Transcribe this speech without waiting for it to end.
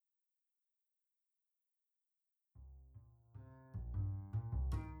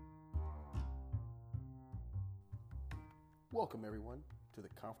Welcome, everyone, to the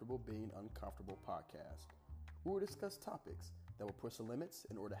Comfortable Being Uncomfortable podcast, where we discuss topics that will push the limits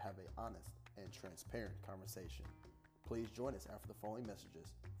in order to have an honest and transparent conversation. Please join us after the following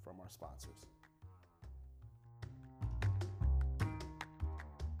messages from our sponsors.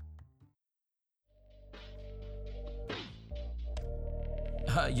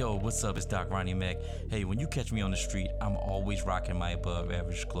 Yo, what's up? It's Doc Ronnie Mac. Hey, when you catch me on the street, I'm always rocking my above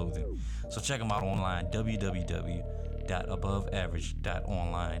average clothing. So check them out online,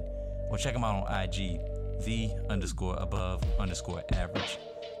 www.aboveaverage.online, or check them out on IG, the_above_average,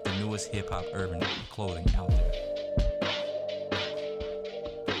 the newest hip hop urban clothing out there.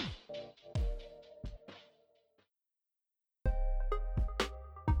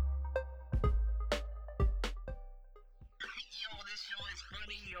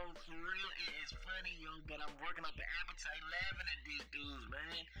 For real, it is funny, but I'm working up the appetite laughing at these dudes,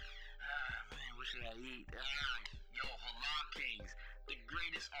 man. Man, what should I eat? Halal Kings, the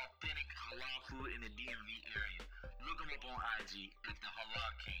greatest authentic halal food in the DMV area. Look them up on IG at the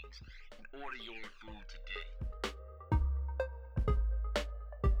Halal Kings and order your food today.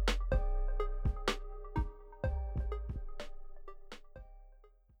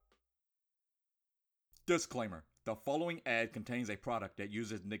 Disclaimer. The following ad contains a product that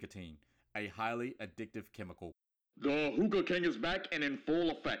uses nicotine, a highly addictive chemical. The Hookah King is back and in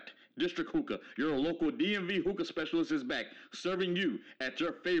full effect. District Hookah, your local DMV hookah specialist, is back, serving you at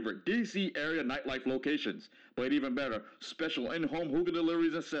your favorite DC area nightlife locations. But even better, special in-home hookah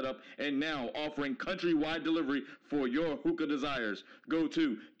deliveries and setup, and now offering countrywide delivery for your hookah desires. Go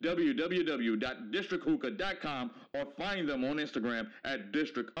to www.districthookah.com or find them on Instagram at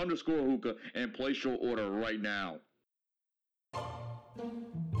district_hookah and place your order right now.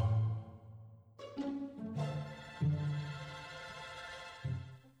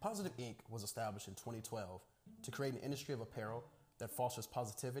 Positive Inc. was established in 2012 to create an industry of apparel that fosters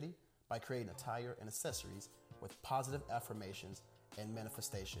positivity by creating attire and accessories with positive affirmations and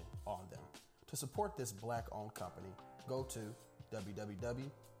manifestation on them. To support this Black-owned company, go to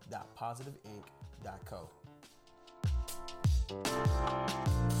www.positiveinc.co.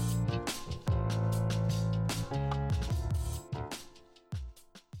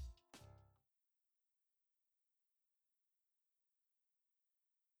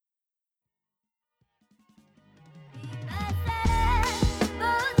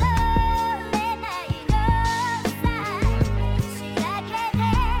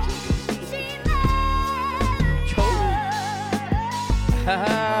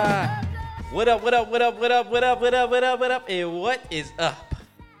 What up, what up, what up, what up, what up, what up, what up, what up, and what is up?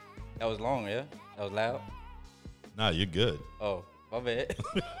 That was long, yeah? That was loud? Nah, you're good. Oh, my bad.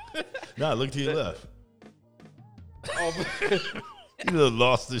 Nah, look to your left. Oh, You done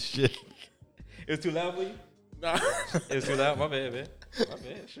lost this shit. it was too loud for you? Nah. It was too loud? My bad, man. My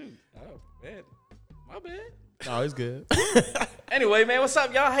bad, shoot. Oh, man. My bad. Oh, it's good. Anyway, man, what's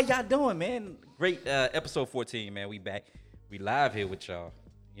up, y'all? How y'all doing, man? Great episode 14, man. We back. We live here with y'all.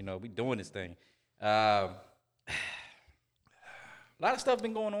 You know, we doing this thing. A lot of stuff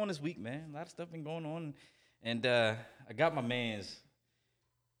been going on this week, man. A lot of stuff been going on. And I got my man's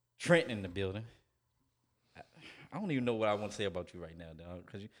Trent in the building. I don't even know what I want to say about you right now, dog.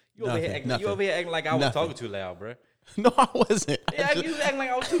 Because you over here acting like I was talking too loud, bro. No, I wasn't. Yeah, you was acting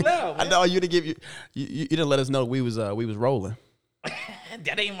like I was too loud, man. I know you to give you didn't let us know we was rolling.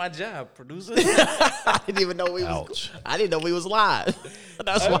 That ain't my job, producer. I didn't even know we was. I didn't know we was live.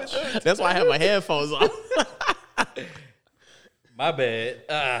 That's why I have my headphones on. My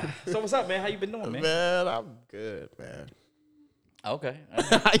bad. So what's up, man? How you been doing, man? Man, I'm good, man. Okay.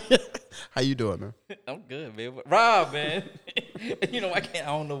 How you doing, man? I'm good, man. Rob, man. You know, I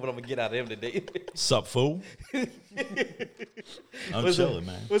don't know what I'm gonna get out of him today. Sup, fool? I'm chilling,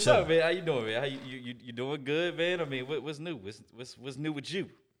 man. What's up, man? How you doing, man? How you doing good, man? I mean, what's new? What's new with you?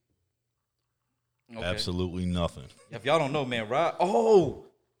 Okay. Absolutely nothing. If y'all don't know, man, Rob. Oh,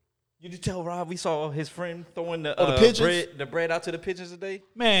 you did tell Rob we saw his friend throwing the bread out to the pigeons today?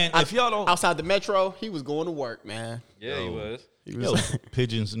 Man, if y'all don't... Outside the metro, he was going to work, man. Yeah, he was. Yo,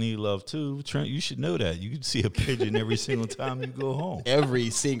 pigeons need love too. Trent, you should know that. You can see a pigeon every single time you go home.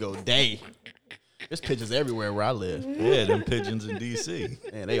 Every single day. There's pigeons everywhere where I live. Yeah, them pigeons in D.C.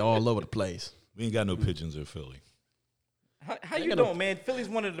 Man, they all over the place. We ain't got no pigeons in Philly. How you doing, man? Philly's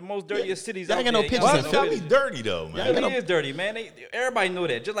one of the most dirtiest cities out I there. Ain't got no pigeons in Philly dirty, though, man. Philly is dirty, man. Everybody know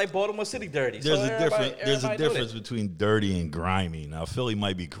that. Just like Baltimore City dirty. There's a difference between dirty and grimy. Now, Philly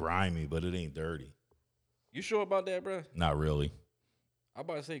might be grimy, but it ain't dirty. You sure about that, bro? Not really. I'm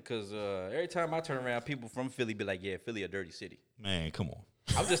about to say, because every time I turn around, people from Philly be like, yeah, Philly a dirty city. Man, come on.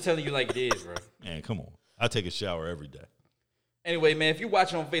 I'm just telling you like it is, bro. Man, come on. I take a shower every day. Anyway, man, if you're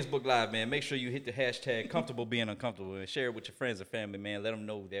watching on Facebook Live, man, make sure you hit the hashtag comfortable being uncomfortable and share it with your friends and family, man. Let them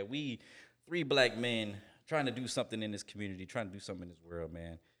know that we 3 black men trying to do something in this community, trying to do something in this world,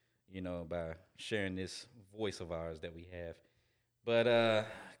 man, you know, by sharing this voice of ours that we have. But a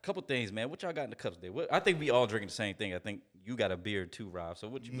couple things, man. What y'all got in the cups today? I think we all drinking the same thing. I think you got a beer too, Rob. So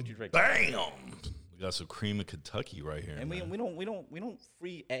what you drinking? Bam! We got some cream of Kentucky right here. And man. we don't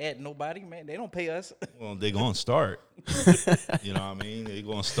free ad nobody, man. They don't pay us. Well, they gonna start. You know what I mean? They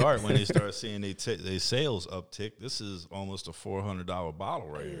gonna start when they start seeing they sales uptick. This is almost a $400 bottle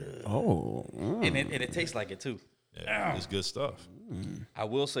right here. Oh, And it tastes like it too. Yeah, it's good stuff. I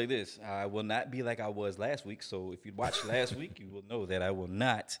will say this: I will not be like I was last week. So if you watched last week, you will know that I will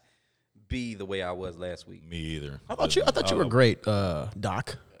not be the way I was last week. Me either. I thought you were great,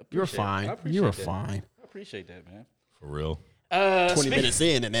 Doc. You were fine. You were fine. I appreciate that, man. For real. 20 minutes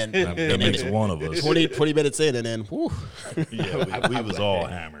in, and then That makes one of us. 20 minutes in, and then whew. Yeah, we was all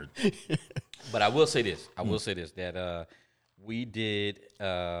hammered. But I will say this. That we did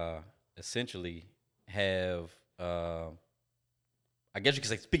essentially have. I guess you could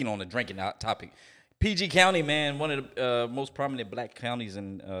say, speaking on the drinking topic, PG County, man, one of the most prominent black counties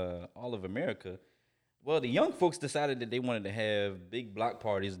in all of America. Well, the young folks decided that they wanted to have big block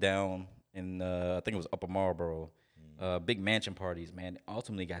parties down in, I think it was Upper Marlboro, big mansion parties, man.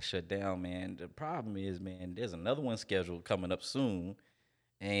 Ultimately got shut down, man. The problem is, man, there's another one scheduled coming up soon.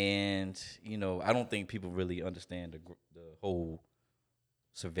 And, you know, I don't think people really understand the whole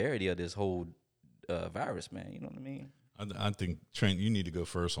severity of this whole virus, man. You know what I mean? I think, Trent, you need to go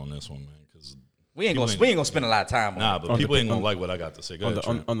first on this one, man, because we ain't gonna spend a lot of time on it. but people ain't gonna like what I got to say. Go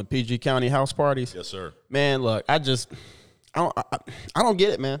ahead, on the PG County house parties. Yes, sir. Man, look, I don't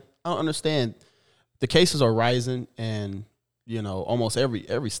get it, man. I don't understand. The cases are rising, and you know, almost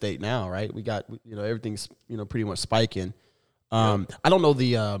every state now, right? We got, you know, everything's, you know, pretty much spiking. I don't know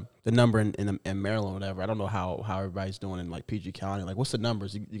the number in Maryland or whatever. I don't know how everybody's doing in like PG County. Like, what's the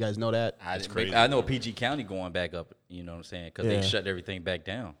numbers? You guys know that? I know PG County going back up. You know what I'm saying? Because they shut everything back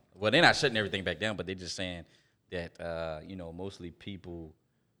down. Well, they're not shutting everything back down, but they're just saying that you know, mostly people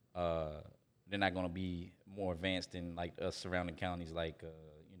they're not going to be more advanced in like us surrounding counties, like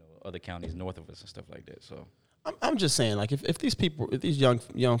you know, other counties north of us and stuff like that. So. I'm just saying, like, if these people, if these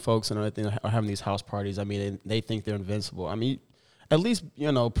young folks and everything are having these house parties, I mean, they think they're invincible. I mean, at least,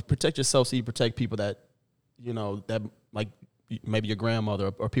 you know, protect yourself so you protect people that, you know, that like maybe your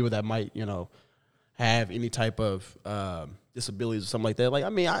grandmother or people that might, you know, have any type of disabilities or something like that. Like, I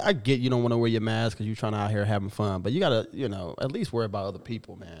mean, I get you don't want to wear your mask because you're trying to out here having fun, but you gotta, you know, at least worry about other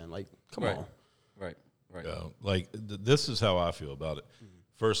people, man. Like, come on. Right. Yeah, like this is how I feel about it.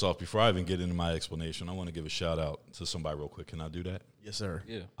 First off, before I even get into my explanation, I want to give a shout out to somebody real quick. Can I do that? Yes, sir.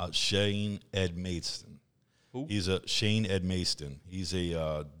 Yeah. Shane Ed Maidstone. Who? He's Shane Ed Maidstone. He's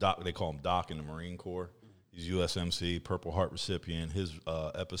a doc. They call him Doc in the Marine Corps. He's USMC Purple Heart recipient. His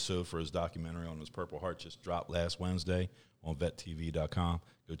episode for his documentary on his Purple Heart just dropped last Wednesday on VetTV.com.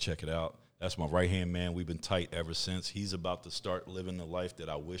 Go check it out. That's my right hand man. We've been tight ever since. He's about to start living the life that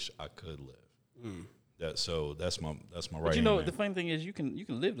I wish I could live. That's my right. But you know, man. the funny thing is, you can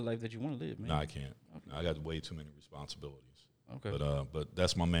live the life that you want to live, man. No, I can't. Okay. I got way too many responsibilities. Okay. But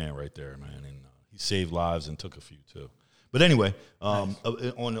that's my man right there, man, and he saved lives and took a few too. But anyway, nice.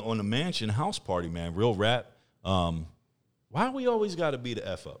 on the mansion house party, man, real rap. Why we always got to be the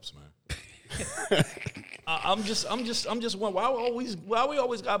F ups, man? I'm just why we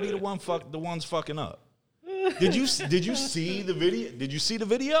always got to be the ones fucking up. Did you see the video? Did you see the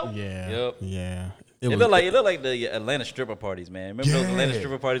video? Yeah. Yep. Yeah. It looked like the Atlanta stripper parties, man. Remember those Atlanta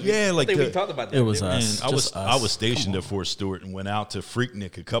stripper parties? Yeah, I think we talked about that. It was us. I was stationed at Fort Stewart and went out to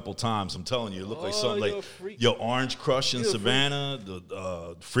Freaknik a couple times. I'm telling you, it looked like something like your Orange Crush in Savannah,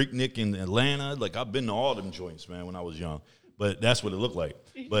 the Freaknik in Atlanta. Like, I've been to all them joints, man, when I was young. But that's what it looked like.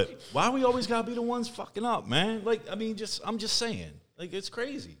 But why we always gotta be the ones fucking up, man? Like, I mean, I'm just saying. Like, it's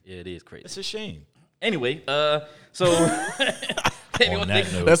crazy. Yeah, it is crazy. It's a shame. Anyway, so on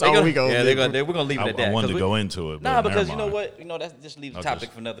that note, that's all we go. Yeah, we're gonna leave it at that. I wanted to go into it. Nah, because you know what? You know, that just leaves the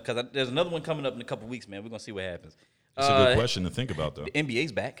topic for another. Because there's another one coming up in a couple weeks, man. We're gonna see what happens. It's a good question to think about, though. The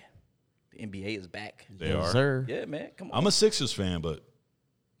NBA's back. The NBA is back. They are. Sir. Yeah, man. Come on. I'm a Sixers fan, but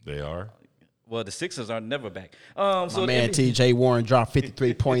they are. Well, the Sixers are never back. My man T.J. Warren dropped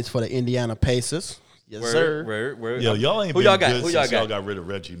 53 points for the Indiana Pacers. Yes, sir. Word. Yo, y'all ain't Who been y'all got? good Who since y'all y'all got rid of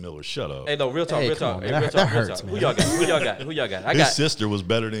Reggie Miller. Shut up. Hey, no, real talk. On, Hey, man. real That talk. hurts, man. Who y'all got? I His got sister was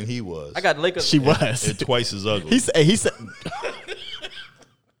better than he was. I got the Lakers. She was. And twice as ugly. He said.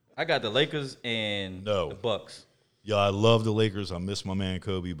 I got the Lakers and the Bucks. Yo, I love the Lakers. I miss my man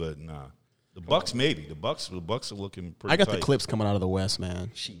Kobe, but nah. The The Bucks maybe. The Bucks are looking pretty I got tight. the Clips coming out of the West,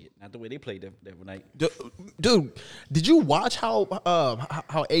 man. Shit, not the way they played that night. Dude, did you watch how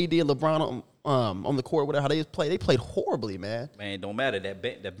AD and LeBron on the court, whatever, how they played? They played horribly, man. Man, don't matter.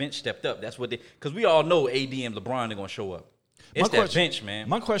 That bench stepped up. That's what they, because we all know AD and LeBron are gonna show up. It's that bench, man.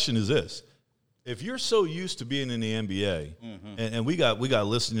 My question is this: if you're so used to being in the NBA, and we got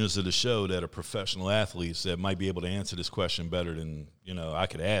listeners of the show that are professional athletes that might be able to answer this question better than I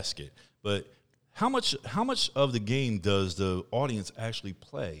could ask it. But how much of the game does the audience actually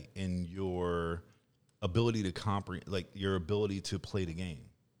play in your ability to comprehend, like your ability to play the game?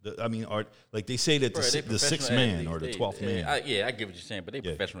 Like they say that the sixth man or the 12th man. I get what you're saying, but they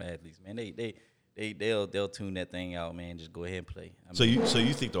professional athletes, man. They'll tune that thing out, man. Just go ahead and play. So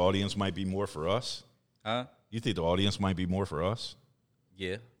you think the audience might be more for us? Huh? You think the audience might be more for us?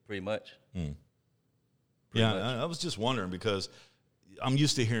 Yeah, pretty much. I was just wondering because I'm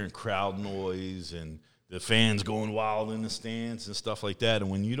used to hearing crowd noise and the fans going wild in the stands and stuff like that. And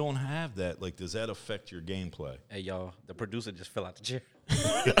when you don't have that, like, does that affect your gameplay? Hey, y'all, the producer just fell out the chair.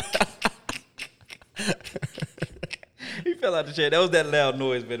 He fell out the chair. That was that loud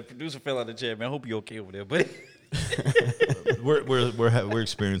noise, man. The producer fell out the chair, man. I hope you're okay over there, buddy. We're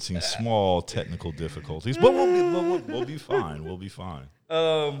experiencing small technical difficulties, but we'll be fine. We'll be fine.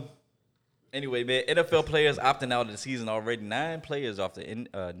 Anyway, man, NFL players opting out of the season already. 9 players off the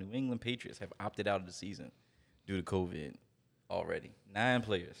New England Patriots have opted out of the season due to COVID already. 9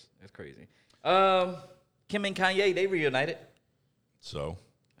 players. That's crazy. Kim and Kanye, they reunited. So?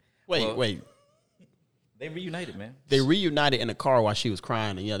 Wait. They reunited, man. They reunited in the car while she was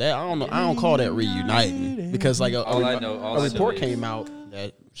crying. And that I don't know. I don't call that reuniting because like a report came out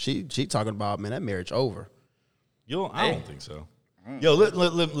that she talking about, man, that marriage over. I don't think so. Yo,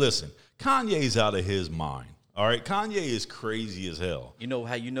 listen. Kanye's out of his mind. All right, Kanye is crazy as hell. You know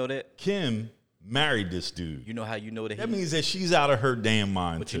how you know that? Kim married this dude. You know how you know that? That means that she's out of her damn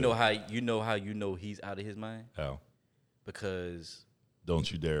mind. But too. you know he's out of his mind? How? Because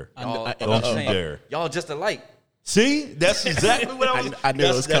don't you dare! Don't you dare! Y'all just alike. See, that's exactly what I was. I knew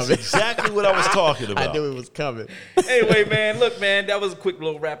it was coming. That's exactly what I was talking about. I knew it was coming. Anyway, man, look, man, that was a quick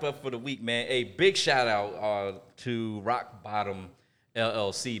little wrap up for the week, man. A big shout out to Rock Bottom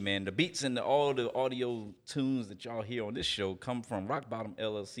LLC, man. The beats and all the audio tunes that y'all hear on this show come from Rock Bottom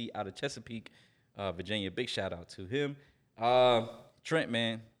LLC out of Chesapeake, Virginia. Big shout out to him. Trent,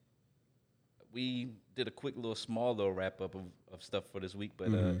 man, we did a quick small little wrap up of stuff for this week, but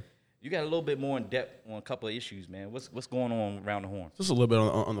you got a little bit more in depth on a couple of issues, man. What's going on around the horn? Just a little bit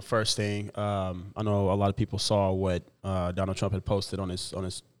on the first thing. I know a lot of people saw what Donald Trump had posted on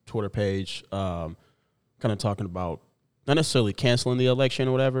his Twitter page, kind of talking about not necessarily canceling the election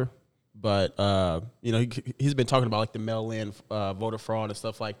or whatever, but he's been talking about like the mail-in voter fraud and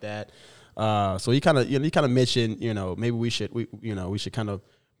stuff like that. So he kind of mentioned maybe we should kind of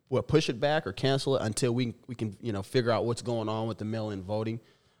push it back or cancel it until we can figure out what's going on with the mail-in voting.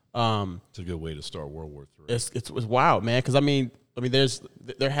 It's a good way to start World War III. It's wild, man, because I mean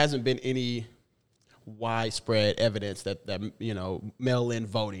there hasn't been any widespread evidence that mail-in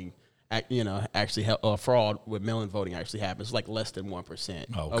voting actually fraud with mail-in voting actually happens. It's like less than 1%.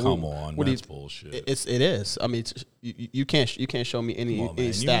 Oh, come on, that's bullshit. It is. I mean, you can't show me any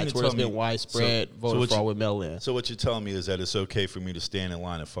stats where there's been widespread voter fraud with mail-in. So what you're telling me is that it's okay for me to stand in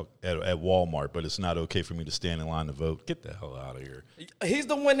line at Walmart, but it's not okay for me to stand in line to vote? Get the hell out of here. He's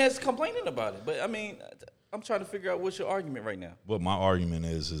the one that's complaining about it. But I mean, I'm trying to figure out what's your argument right now. What my argument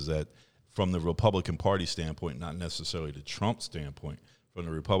is that from the Republican Party standpoint, not necessarily the Trump standpoint. From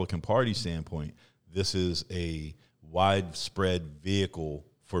the Republican Party standpoint, this is a widespread vehicle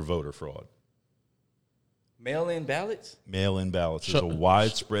for voter fraud. Mail-in ballots? Mail-in ballots is a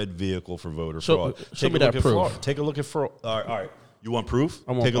widespread vehicle for voter fraud. Show me that proof. Take a look at Florida. All right. You want proof?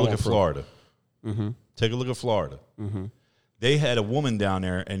 Take a look at Florida. Mm-hmm. Take a look at Florida. Mm-hmm. They had a woman down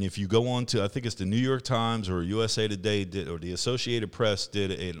there, and if you go on to, I think it's the New York Times or USA Today or the Associated Press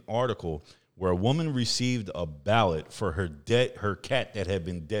did an article where a woman received a ballot for her cat that had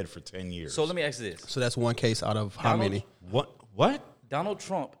been dead for 10 years. So let me ask you this. So that's one case out of how many? What? Donald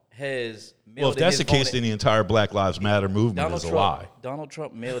Trump has mailed Well, if that's the case, then the entire Black Lives Matter movement is a lie. Donald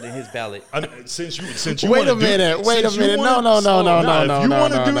Trump mailed in his ballot. I mean, since you wait a minute. No. If you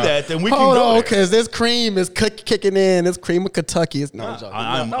want to do that, then we can go there. Because this cream is kicking in. This cream of Kentucky.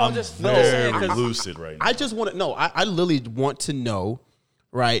 I'm very lucid right now. I just want to know. I literally want to know.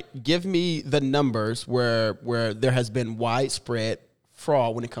 Right, give me the numbers where there has been widespread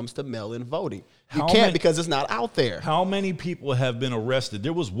fraud when it comes to mail-in voting. You can't because it's not out there. How many people have been arrested?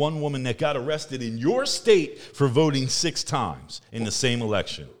 There was one woman that got arrested in your state for voting 6 times in the same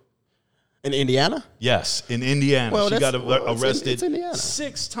election. In Indiana? Yes, in Indiana. Well, she got It's arrested Indiana.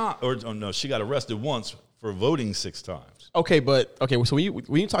 6 times. Or no, she got arrested once for voting 6 times. Okay, so when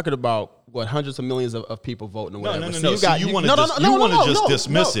you talking about what hundreds of millions of people voting or whatever, No. So you want to just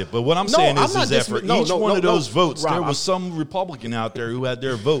dismiss it. But what I'm saying is that for each one of those votes, Rob, there was some Republican out there who had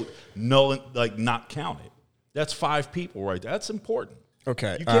their vote not counted. That's 5 people right there. That's important.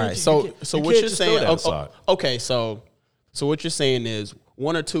 Okay, You all can't right. ju- So you can't- so you what can't you're just saying? throw that aside. Okay, so what you're saying is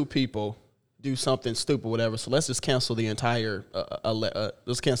 1 or 2 people do something stupid, whatever. So let's just cancel the entire.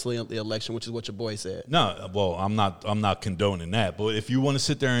 Let's cancel the election, which is what your boy said. No, well, I'm not condoning that. But if you want to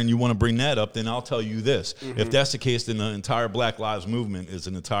sit there and you want to bring that up, then I'll tell you this: if that's the case, then the entire Black Lives Movement is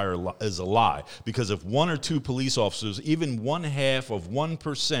a lie. Because if 1 or 2 police officers, even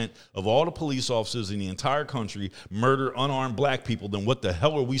 0.5% of all the police officers in the entire country, murder unarmed black people, then what the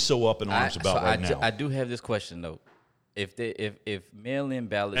hell are we so up in arms about right now? I do have this question though. If mail-in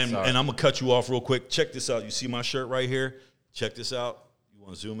ballots And I'm gonna cut you off real quick. Check this out. You see my shirt right here? Check this out. You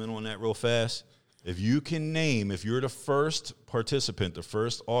want to zoom in on that real fast? If you can name, if you're the first participant, the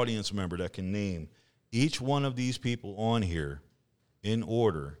first audience member that can name each one of these people on here in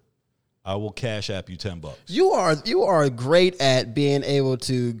order, I will cash app you $10. You are great at being able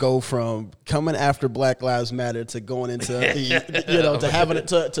to go from coming after Black Lives Matter to going into to having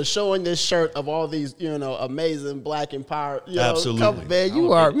to showing this shirt of all these amazing Black empowered. Absolutely, man.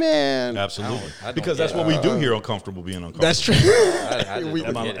 You are man. Absolutely, I don't because get that's what we do here on Comfortable Being Uncomfortable. That's true.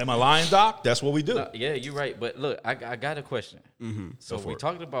 Am I lying, Doc? That's what we do. Yeah, you're right. But look, I got a question. So Go for we it.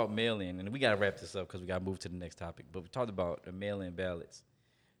 talked about mail-in, and we got to wrap this up because we got to move to the next topic. But we talked about the mail-in ballots.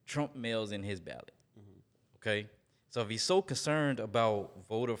 Trump mails in his ballot. Okay? So if he's so concerned about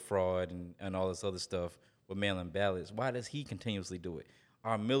voter fraud and all this other stuff with mail-in ballots, why does he continuously do it?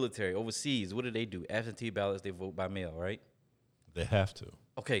 Our military overseas, what do? Absentee ballots, they vote by mail, right? They have to.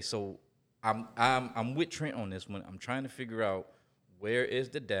 Okay, so I'm with Trent on this one. I'm trying to figure out where is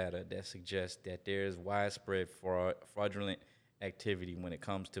the data that suggests that there is widespread fraudulent activity when it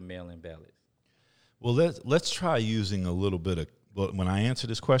comes to mail-in ballots. Well, let's try using a little bit of. But when I answer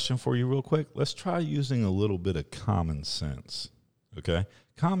this question for you real quick, let's try using a little bit of common sense, okay?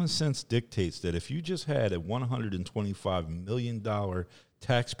 Common sense dictates that if you just had a $125 million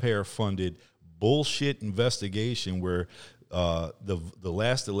taxpayer-funded bullshit investigation where the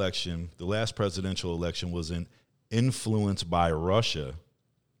last election, the last presidential election was influenced by Russia,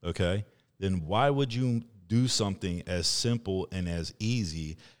 okay, then why would you do something as simple and as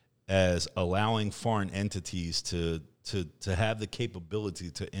easy as allowing foreign entities to have the capability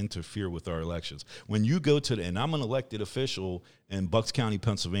to interfere with our elections? When you go to and I'm an elected official in Bucks County,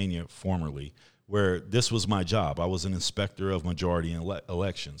 Pennsylvania, formerly, where this was my job. I was an inspector of majority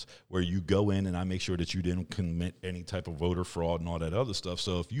elections, where you go in and I make sure that you didn't commit any type of voter fraud and all that other stuff.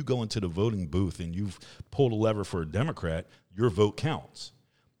 So if you go into the voting booth and you've pulled a lever for a Democrat, your vote counts.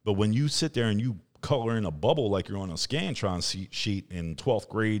 But when you sit there and you color in a bubble like you're on a Scantron sheet in 12th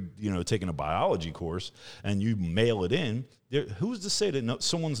grade, taking a biology course, and you mail it in, who's to say that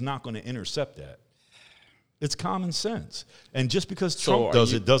someone's not going to intercept that? It's common sense. And just because Trump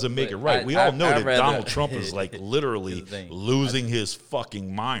does it doesn't make it right. We all know that Donald Trump is literally losing his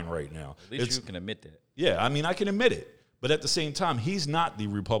fucking mind right now. At least you can admit that. Yeah, I mean, I can admit it. But at the same time, he's not the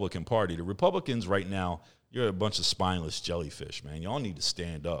Republican Party. The Republicans right now, you're a bunch of spineless jellyfish, man. Y'all need to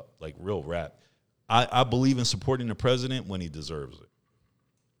stand up, like real rap. I believe in supporting the president when he deserves it.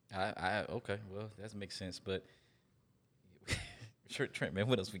 Okay, well, that makes sense. But Trent, man,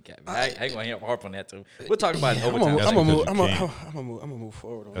 what else we got? I ain't gonna harp on that too. We'll talk about it overtime. I'm gonna move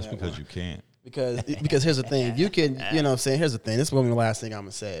forward on That's that. because you can't. Because here's the thing, you can, what I'm saying, here's the thing, this is going to be the last thing I'm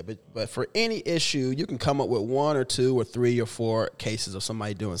going to say, but for any issue, you can come up with 1 or 2 or 3 or 4 cases of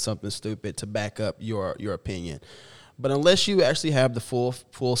somebody doing something stupid to back up your opinion. But unless you actually have the full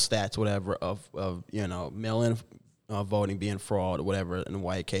stats, whatever, of mail-in voting being fraud or whatever in the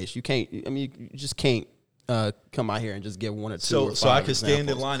white case, you can't, you just can't come out here and just give 1 or 2 or 5 So I can examples. stand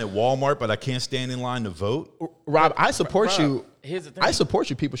in line at Walmart, but I can't stand in line to vote? Rob, I support you. Here's the thing. I support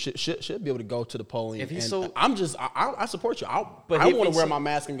you. People should be able to go to the polling. If he's and I support you. I But want if to he's wear so- my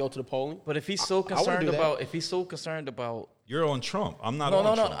mask and go to the polling. But if he's so concerned about, You're on Trump. I'm not no,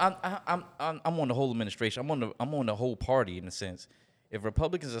 on no, Trump. I'm on the whole administration. I'm on the whole party in a sense. If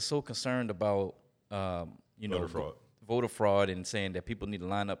Republicans are so concerned about, voter fraud and saying that people need to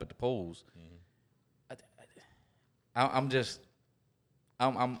line up at the polls, I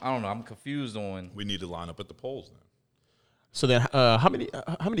don't know. I'm confused on. We need to line up at the polls then. So then, how many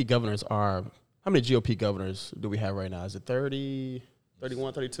GOP governors do we have right now? Is it 30,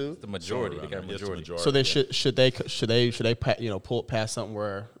 31, 32? The majority. They got a majority. So then, should they pass something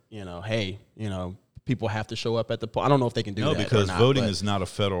where hey, people have to show up at the poll. I don't know if they can do that. No, because or not, voting is not a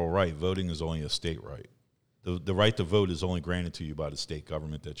federal right. Voting is only a state right. The right to vote is only granted to you by the state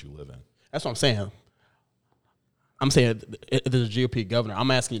government that you live in. That's what I'm saying. I'm saying if there's a GOP governor,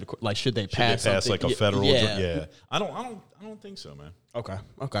 I'm asking you, should they pass something? like a federal? Yeah. Yeah. I don't think so, man. Okay.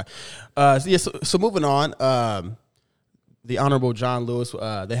 So moving on. The Honorable John Lewis,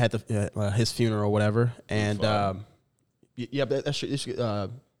 they had his funeral or whatever, and that's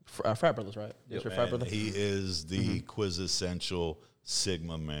frat brothers, right? That's your frat brother. He is the quintessential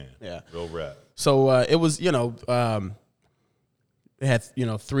Sigma man. Yeah, real rap. So it was, they had,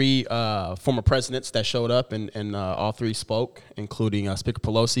 three former presidents that showed up, and all three spoke, including Speaker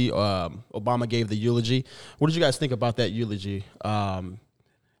Pelosi. Obama gave the eulogy. What did you guys think about that eulogy?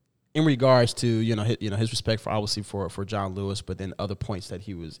 In regards to his respect for John Lewis, but then other points that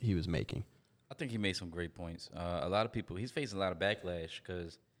he was making. I think he made some great points. A lot of people, he's facing a lot of backlash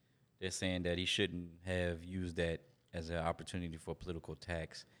because they're saying that he shouldn't have used that as an opportunity for political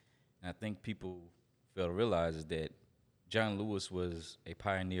attacks. And I think people fail to realize is that John Lewis was a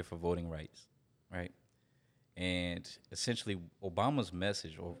pioneer for voting rights, right? And essentially Obama's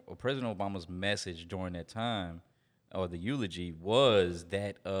message or President Obama's message during that time or the eulogy was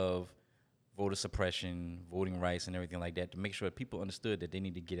that of voter suppression, voting rights, and everything like that to make sure that people understood that they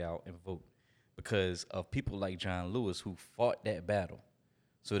need to get out and vote because of people like John Lewis who fought that battle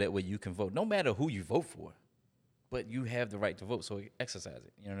so that way you can vote, no matter who you vote for, but you have the right to vote, so exercise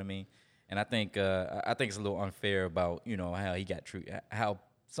it. You know what I mean? And I think it's a little unfair about, how he got treated, how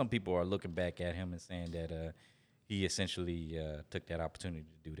some people are looking back at him and saying that he essentially took that opportunity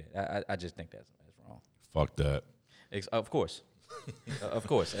to do that. I just think that's wrong. Fuck that. Of course. Of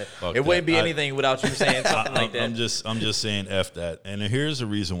course. It wouldn't be anything without you saying something like that. I'm just saying F that. And here's the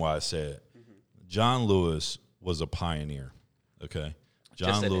reason why I say it. John Lewis was a pioneer. Okay?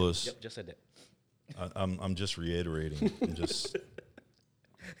 John Lewis. Yep, just said that. I'm just reiterating.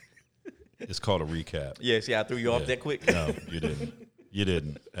 It's called a recap. Yeah, see, I threw you off that quick. No, you didn't. You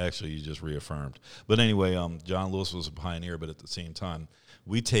didn't. Actually, you just reaffirmed. But anyway, John Lewis was a pioneer, but at the same time,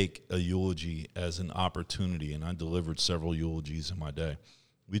 we take a eulogy as an opportunity, and I delivered several eulogies in my day.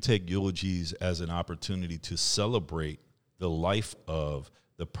 We take eulogies as an opportunity to celebrate the life of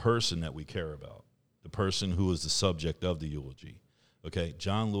the person that we care about, the person who is the subject of the eulogy. Okay,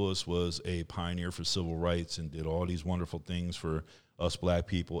 John Lewis was a pioneer for civil rights and did all these wonderful things for us black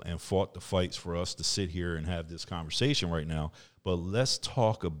people and fought the fights for us to sit here and have this conversation right now. But let's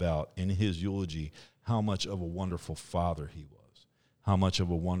talk about, in his eulogy, how much of a wonderful father he was, how much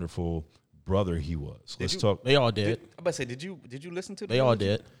of a wonderful brother he was. Talk. They all did. I'm about to say, did you listen to the They all eulogy?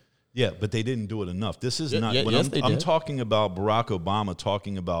 did. Yeah, but they didn't do it enough. This is not. Yeah, When yes, I'm talking about Barack Obama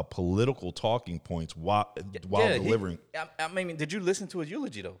talking about political talking points while delivering. I mean, did you listen to his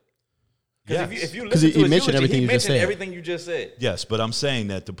eulogy though? Yes. If you 'Cause listen he to his mentioned eulogy, everything he you just mentioned said. everything you just said. Yes, but I'm saying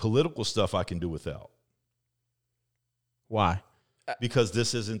that the political stuff I can do without Why? because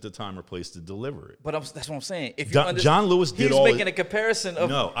this isn't the time or place to deliver it. But that's what I'm saying. If you John Lewis did he's all. making a comparison of.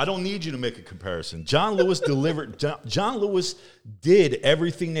 No, I don't need you to make a comparison. John Lewis delivered. John Lewis did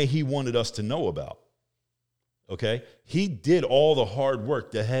everything that he wanted us to know about. Okay? He did all the hard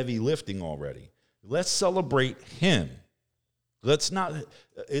work, the heavy lifting already. Let's celebrate him. Let's not,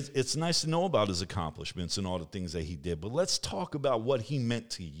 it's nice to know about his accomplishments and all the things that he did, but let's talk about what he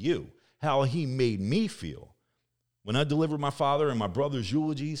meant to you, how he made me feel. When I delivered my father and my brother's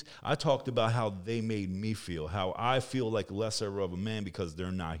eulogies, I talked about how they made me feel, how I feel like lesser of a man because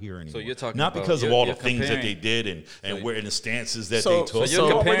they're not here anymore. So you're talking not about, because of all the things that they comparing- did and where the stances that So- they took. So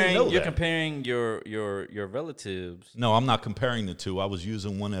I already know that. comparing your relatives. No, I'm not comparing the two. I was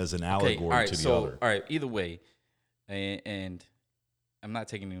using one as an allegory to the other. All right, either way, and I'm not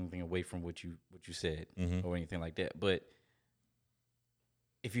taking anything away from what you said or anything like that. But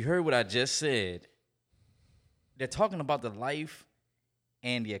if you heard what I just said, they're talking about the life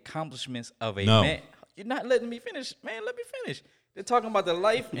and the accomplishments of a man. You're not letting me finish, man. Let me finish. They're talking about the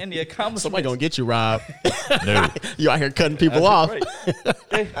life and the accomplishments. Somebody gonna get you, Rob. No. You out here cutting people off. Right.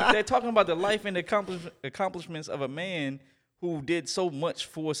 They're talking about the life and the accomplishments of a man who did so much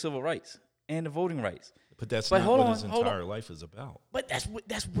for civil rights and the voting rights. But that's But not hold what on, his hold entire life is about. But that's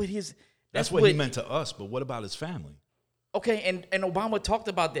what his. That's what he meant to us. But what about his family? Okay, and Obama talked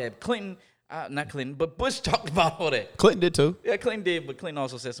about that. Clinton, not Clinton, but Bush talked about all that. Clinton did too. Yeah, Clinton did, but Clinton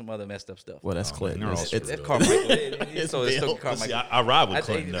also said some other messed up stuff. Well, that's Clinton. they're all It's- screwed It's up. Carmichael. So it's still Bill. Carmichael. See, I ride with I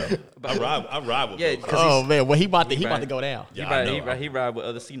Clinton, think- though. I ride with Yeah, Bill. 'cause oh man, well he about to right. go down. Yeah, he I ride, know. he ride with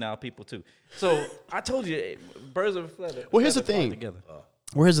other senile people too. So I told you, birds of a feather. Well, here's the feather flock thing. Together.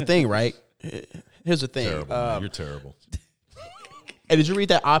 Well, here's the thing, right? Here's the thing. Terrible, man. You're terrible. Hey, did you read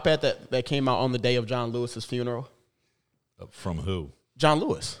that op-ed that came out on the day of John Lewis's funeral? From who? John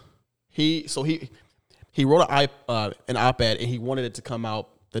Lewis. He wrote an op-ed and he wanted it to come out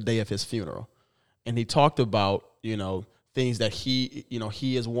the day of his funeral, and he talked about things that he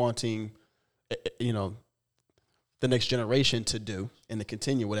is wanting the next generation to do and to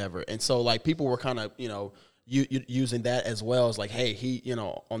continue whatever. And so like people were kind of using that as well as like, hey, he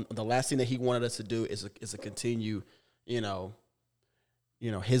on the last thing that he wanted us to do is to continue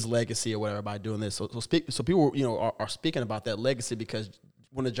his legacy or whatever by doing this. So people are speaking about that legacy because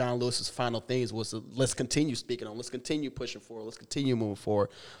one of John Lewis's final things was let's continue speaking on, let's continue pushing forward, let's continue moving forward.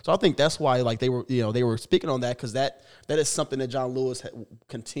 So I think that's why like they were speaking on that because that is something that John Lewis had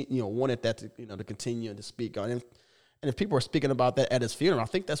wanted that to continue and to speak on. And if people are speaking about that at his funeral, I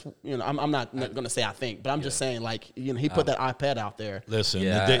think that's I'm not going to say I think, but I'm just saying like he put that iPad out there. Listen,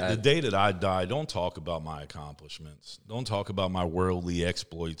 the day that I die, don't talk about my accomplishments. Don't talk about my worldly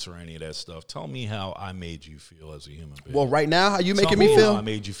exploits or any of that stuff. Tell me how I made you feel as a human being. Well, right now, how you making me feel? How I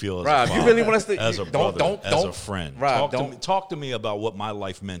made you feel as Rob, a father, you really want us to as a brother, as a friend. Rob, talk to me about what my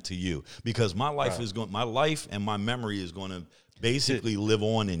life meant to you because my life my life and my memory is going to basically live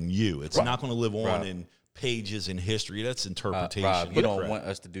on in you. It's not going to live on in pages in history. That's interpretation. Rob, you don't want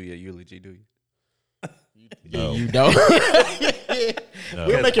us to do your eulogy, do you? No. You don't. No.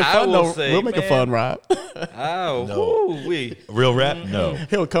 We're making fun though. Say, we'll make it fun, Rob. Oh, No. we Real rap? No.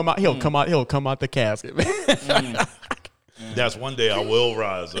 He'll come out the casket, man. That's one day I will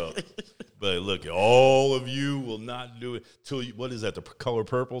rise up. But look, all of you will not do it till you, what is that, the color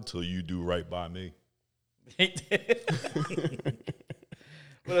purple? Till you do right by me.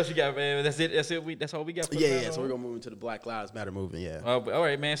 What else you got, man? That's it. That's all we got. For So we're gonna move into the Black Lives Matter movement. Yeah. All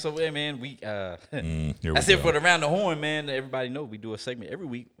right, man. So, man, we That's it for the Around the Horn, man. Everybody know we do a segment every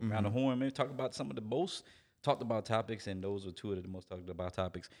week around the horn, man. Talk about some of the most talked about topics, and those are two of the most talked about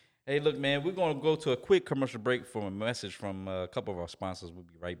topics. Hey, look, man, we're gonna go to a quick commercial break for a message from a couple of our sponsors. We'll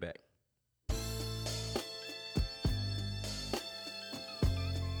be right back.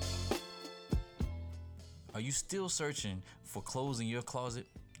 Are you still searching for clothes in your closet?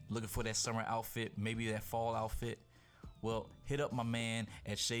 Looking for that summer outfit, maybe that fall outfit? Well, hit up my man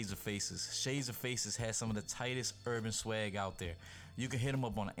at Shades of Faces. Shades of Faces has some of the tightest urban swag out there. You can hit him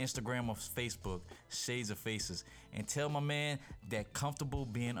up on Instagram or Facebook, Shades of Faces, and tell my man that Comfortable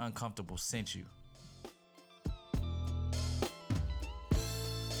Being Uncomfortable sent you.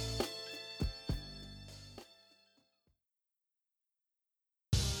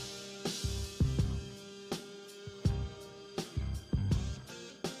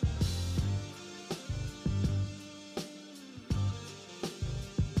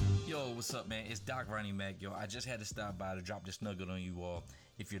 What's up, man? It's Doc Ronnie Mac, yo. I just had to stop by to drop this nugget on you all.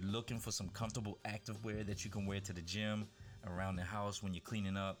 If you're looking for some comfortable activewear that you can wear to the gym, around the house when you're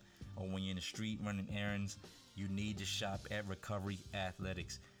cleaning up, or when you're in the street running errands, you need to shop at Recovery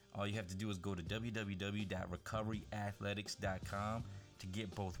Athletics. All you have to do is go to www.recoveryathletics.com to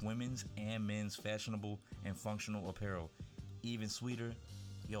get both women's and men's fashionable and functional apparel. Even sweeter,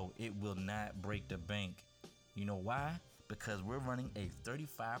 yo, it will not break the bank. You know why? Because we're running a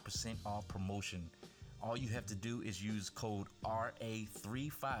 35% off promotion. All you have to do is use code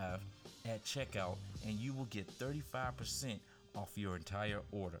RA35 at checkout, and you will get 35% off your entire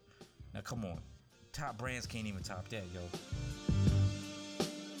order. Now, come on. Top brands can't even top that, yo.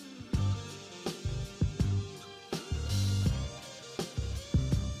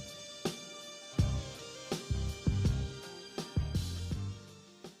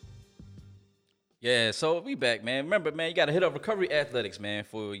 Yeah, so we back, man. Remember, man, you got to hit up Recovery Athletics, man,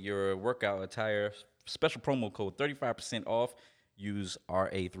 for your workout attire. Special promo code, 35% off. Use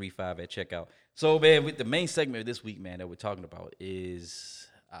RA35 at checkout. So, man, with the main segment of this week, man, that we're talking about is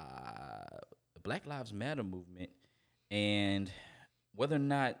the Black Lives Matter movement and whether or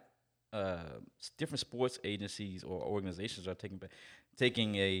not different sports agencies or organizations are taking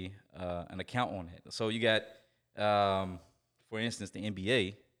an account on it. So you got, for instance, the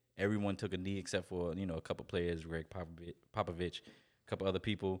NBA. Everyone took a knee except for, a couple players, Greg Popovich, a couple other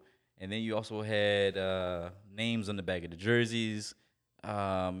people. And then you also had names on the back of the jerseys. You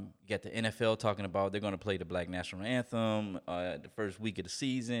got the NFL talking about they're going to play the Black National Anthem the first week of the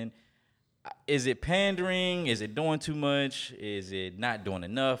season. Is it pandering? Is it doing too much? Is it not doing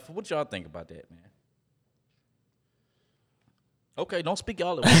enough? What y'all think about that, man? Okay, don't speak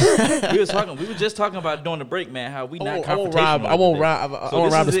all at once. We were just talking about during the break, man, how we not confrontational. I want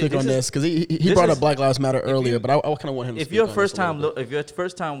Rob to speak on this because he brought up Black Lives Matter earlier, but I kind of want him to if speak you're on first this a time little bit. if you're a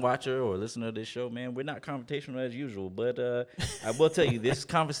first time watcher or listener to this show, man, we're not confrontational as usual. But I will tell you, this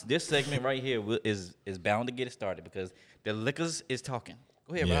segment right here is bound to get it started because the liquors is talking.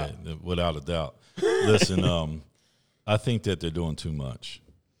 Go ahead, Yeah, Rob. without a doubt. Listen, I think that they're doing too much.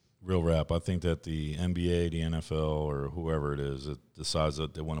 Real rap. I think that the NBA, the NFL, or whoever it is that decides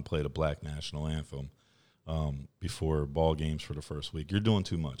that they want to play the Black National Anthem before ball games for the first week, you're doing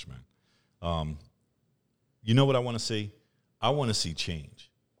too much, man. You know what I want to see? I want to see change.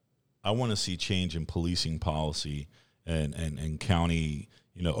 I want to see change in policing policy and county,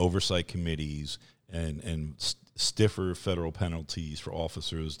 oversight committees and stiffer federal penalties for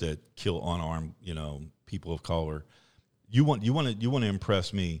officers that kill unarmed, people of color. You want to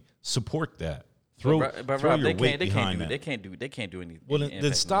impress me? Support that. Throw Rob, your weight behind that. They can't do anything. Well,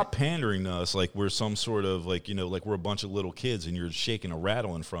 then stop pandering to us like we're some sort of like we're a bunch of little kids and you're shaking a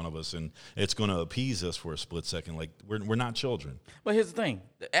rattle in front of us and it's going to appease us for a split second. Like we're not children. But here's the thing: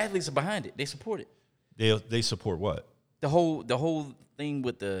 the athletes are behind it. They support it. They support what? The whole thing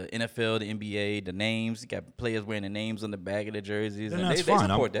with the NFL, the NBA, the names. You got players wearing the names on the back of the jerseys. And and that's they fine.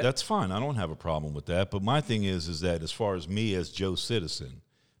 support that. That's fine. I don't have a problem with that. But my thing is that as far as me as Joe Citizen,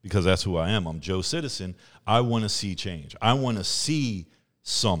 because that's who I am. I'm Joe Citizen. I want to see change. I want to see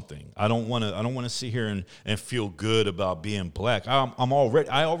something. I don't want to sit here and feel good about being black. I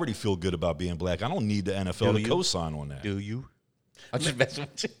already feel good about being black. I don't need the NFL to co-sign on that. Do you? I'm just messing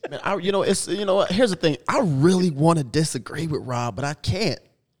with you. Man, here's the thing. I really want to disagree with Rob, but I can't.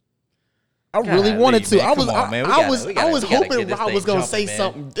 I really wanted to. Man, I was hoping Rob was going to say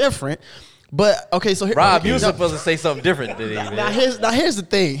something different. But okay, so Rob, you were supposed to say something different today. Now here's the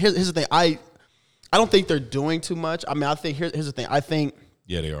thing. Here's the thing. I don't think they're doing too much. I mean, I think here's the thing. I think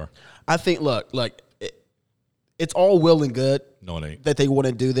they are. I think look, it's all well and good. No, it ain't. That they want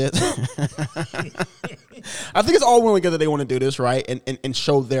to do this. I think it's all well and good that they want to do this, right? And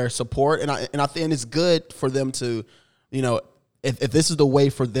show their support. And I think it's good for them to, if this is the way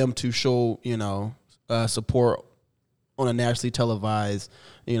for them to show, support on a nationally televised,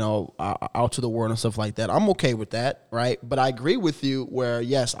 out to the world and stuff like that. I'm okay with that, right? But I agree with you where,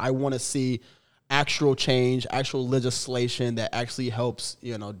 yes, I want to see actual change, actual legislation that actually helps,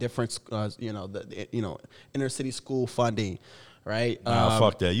 different, inner city school funding, right? Nah,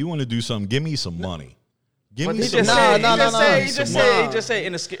 fuck that. You want to do something? Give me some money. Give me He some just money. say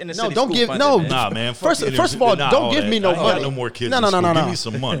in the No, city don't school give funding, no. man. Nah, man. First of all, don't give me no I ain't money. got no more kids. No. Give me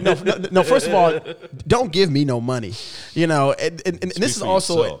some money. No. First of all, don't give me no money. And this is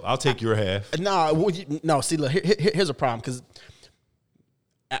also. Yourself. I'll take your half. No. See, look, here's a problem because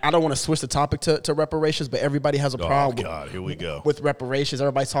I don't want to switch the topic to reparations, but everybody has a problem. Oh God, here we go with reparations.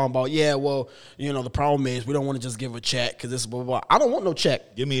 Everybody's talking about, the problem is we don't want to just give a check because this is blah, blah, blah. I don't want no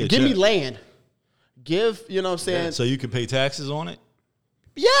check. Give me me land. Give, what I'm saying? Yeah, so you can pay taxes on it?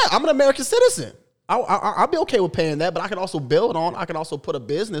 Yeah, I'm an American citizen. I'll be okay with paying that, but I can also build on. I can also put a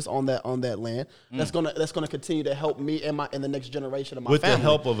business on that land that's gonna continue to help me and the next generation of my with family. the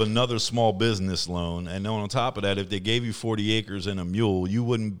help of another small business loan. And on top of that, if they gave you 40 acres and a mule, you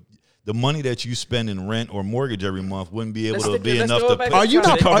wouldn't. The money that you spend in rent or mortgage every month wouldn't be able to be enough to pay. Are you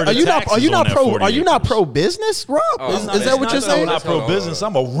not pro business, Rob? Is that what you're saying? I'm not pro business.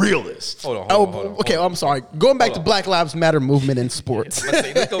 I'm a realist. Hold on. Okay, I'm sorry. Going back to Black Lives Matter movement in sports.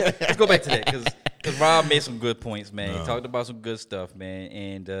 Let's go back to that because Rob made some good points, man. He talked about some good stuff, man.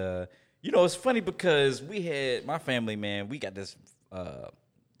 And it's funny because we had my family, man. We got this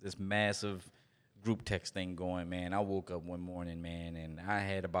massive group text thing going, man. I woke up one morning, man, and I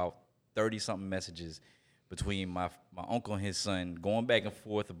had about 30-something messages between my uncle and his son going back and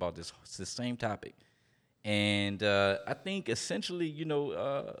forth about this same topic. And I think essentially,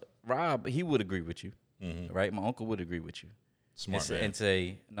 Rob, he would agree with you, right? My uncle would agree with you. Smart man. And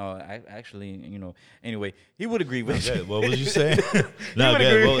say, no, anyway, he would agree with you. What was you saying?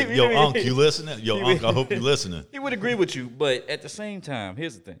 Yo, Unc, you listening? Yo, Unc, I hope you listening. He would agree with you, but at the same time,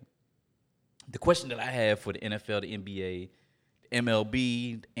 here's the thing. The question that I have for the NFL, the NBA, the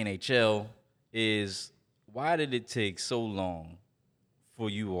MLB, the NHL is why did it take so long for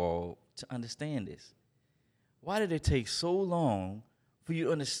you all to understand this? Why did it take so long for you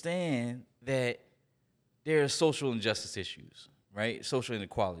to understand that there are social injustice issues, right? Social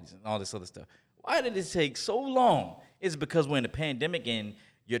inequalities and all this other stuff. Why did it take so long? It's because we're in a pandemic and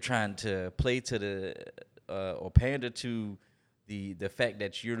you're trying to play to or pander to the fact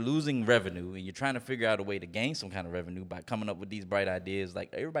that you're losing revenue and you're trying to figure out a way to gain some kind of revenue by coming up with these bright ideas like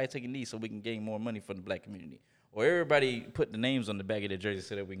everybody taking these so we can gain more money from the black community. or everybody put the names on the back of their jersey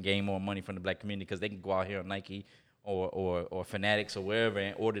so that we can gain more money from the black community because they can go out here on Nike or Fanatics or wherever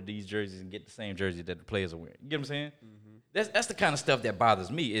and order these jerseys and get the same jersey that the players are wearing. You get what I'm saying? Mm-hmm. That's the kind of stuff that bothers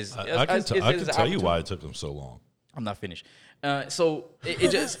me. I can tell you why it took them so long. I'm not finished. So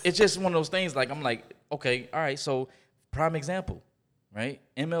it's just one of those things. Like I'm like, okay, all right. So prime example, right?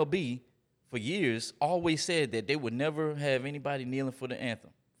 MLB for years always said that they would never have anybody kneeling for the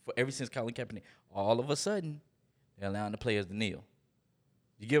anthem. For ever since Colin Kaepernick, all of a sudden they're allowing the players to kneel.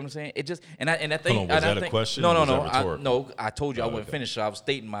 You get what I'm saying? It just and I think was that a question? No. I told you I wasn't finished. So I was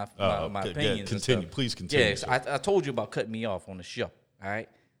stating my opinions. Continue, please continue. Yes, I told you about cutting me off on the show. All right,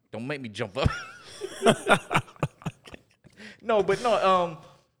 don't make me jump up.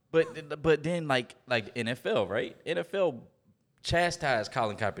 But then like NFL, right? NFL chastised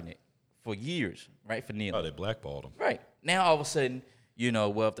Colin Kaepernick for years, right, for kneeling. Oh, they blackballed him. Right. Now all of a sudden,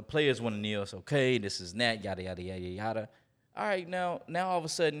 well, if the players want to kneel, it's okay. This is that, yada yada yada yada. All right, now all of a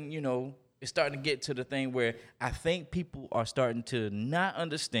sudden, it's starting to get to the thing where I think people are starting to not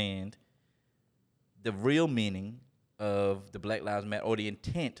understand the real meaning of the Black Lives Matter or the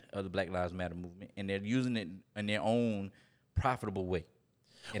intent of the Black Lives Matter movement, and they're using it in their own profitable way,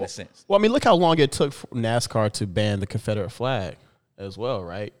 in a sense. Well, I mean, look how long it took for NASCAR to ban the Confederate flag as well,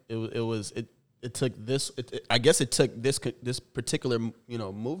 right? It took this. I guess it took this particular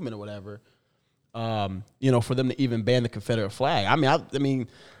movement or whatever. For them to even ban the Confederate flag. I mean,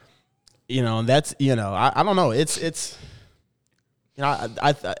 that's I don't know. It's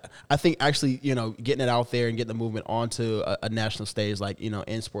I think actually getting it out there and getting the movement onto a national stage like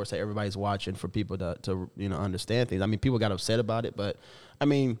in sports that everybody's watching for people to understand things. I mean, people got upset about it, but I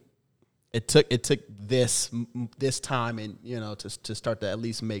mean, it took this time and to start to at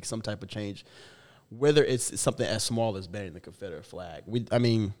least make some type of change, whether it's something as small as banning the Confederate flag.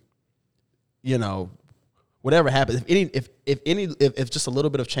 Whatever happens, if just a little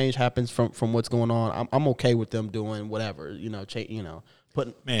bit of change happens from what's going on, I'm okay with them doing whatever,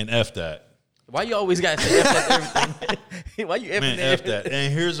 putting. Man, F that. Why you always got to say F that everything? Why you F that?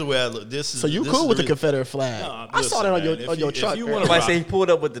 And here's the way I look. So you cool with the Confederate flag? No, I saw that on your truck. Somebody say he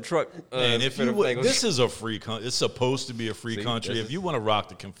pulled up with the truck. Man, this is a free country. It's supposed to be a free country. If you want to rock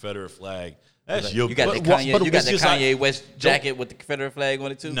the Confederate flag, that's your. You got the Kanye West jacket with the Confederate flag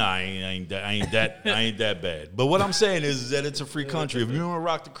on it too. Nah, I ain't that bad. But what I'm saying is that it's a free country. If you want to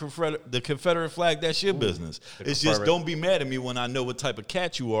rock the Confederate flag, that's your business. It's just don't be mad at me when I know what type of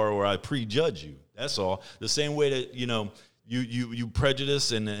cat you are or I prejudge you. That's all. The same way that you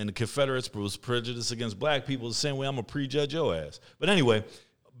prejudice and the Confederates was prejudice against black people. The same way I'm gonna prejudge your ass. But anyway,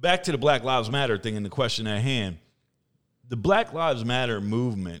 back to the Black Lives Matter thing and the question at hand. The Black Lives Matter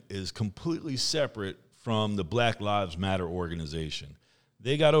movement is completely separate from the Black Lives Matter organization.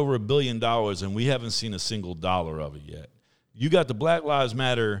 They got over $1 billion, and we haven't seen a single dollar of it yet. You got the Black Lives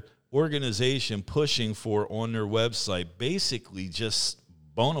Matter organization pushing for, on their website, basically just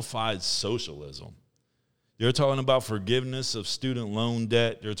bona fide socialism. They're talking about forgiveness of student loan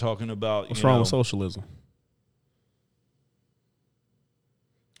debt. They're talking about... What's wrong with socialism?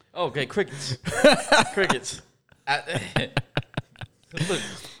 Okay, crickets. Crickets. Look,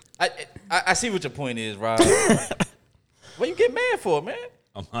 I see what your point is, Rob. What you get mad for, man?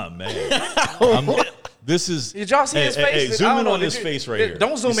 I'm not mad. Did y'all see his face? Hey, zoom in on his face right here.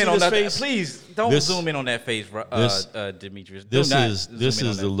 Don't zoom in on that face. Please, don't zoom in on that face, Demetrius. This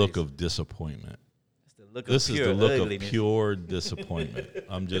is the look of disappointment. This is the look of pure disappointment.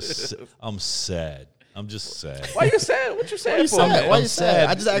 I'm sad. I'm just sad. Why you sad? What you sad for? Why you sad?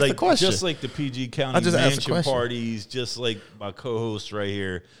 I just asked the question. Just like the PG County mansion parties, just like my co-host right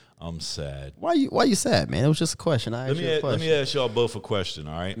here, I'm sad. Why you sad, man? It was just a question. Let me ask y'all both a question,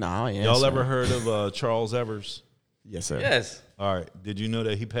 all right? No, y'all ever heard of Charles Evers? Yes, sir. Yes. All right. Did you know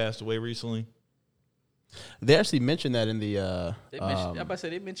that he passed away recently? They actually mentioned that in the.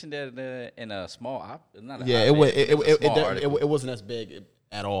 They mentioned that in a small op. It wasn't as big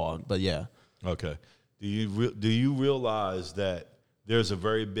at all, but yeah. Okay. Do you realize that there's a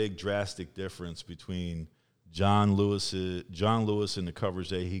very big drastic difference between John Lewis and the coverage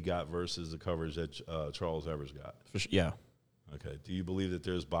that he got versus the coverage that Charles Evers got? For sure, yeah. Okay. Do you believe that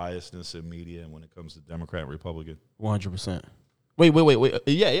there's biasness in media when it comes to Democrat and Republican? 100%. Wait.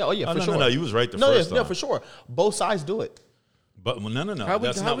 Yeah. Oh, yeah, for sure. No, you was right the first time. No, for sure. Both sides do it. But no.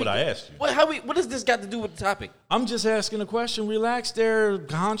 That's not what I asked you. What does this got to do with the topic? I'm just asking a question. Relax there,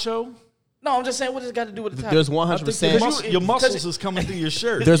 Honcho. No, I'm just saying, what does it got to do with the topic? There's 100%. Your muscles is coming through your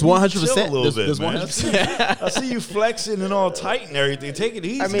shirt. There's 100%. Chill a little bit, there's man. 100%. I see you flexing and all tight and everything. Take it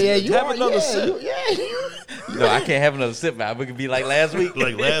easy. I mean, yeah, you have are, another sip. No, I can't have another sip, man. We could be like last week.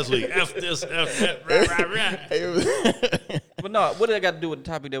 Like last week, F this, F that, rah. But no, what did that got to do with the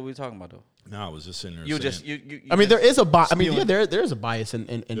topic that we were talking about, though? No, I was just sitting there. You saying, just you I mean, there is a bias. I mean, spewing. yeah, there is a bias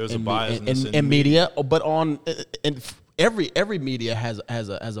in There's a bias in this in media, but on in every media has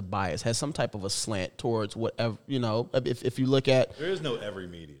a bias, has some type of a slant towards whatever, you know. If you look at, there is no every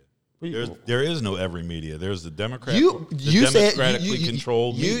media. There is no every media. There's the Democrat. you democratically said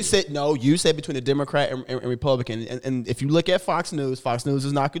controlled. you media. said no. You said between the Democrat and Republican, and if you look at Fox News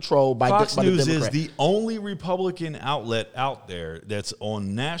is not controlled by Fox by the News is Democrat. the only Republican outlet out there that's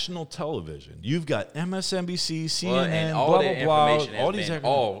on national television. You've got MSNBC, CNN, and blah all blah the blah. information has All these been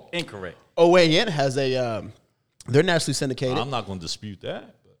all incorrect. OAN has a they're nationally syndicated. I'm not going to dispute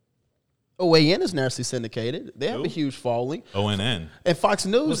that. OAN is nationally syndicated. They have a huge following. ONN. And Fox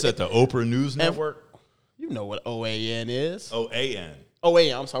News. What's that? The Oprah News Network. You know what OAN is. OAN.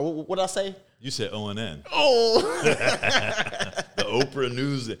 OAN. I'm sorry. What did I say? You said ONN. Oh. The Oprah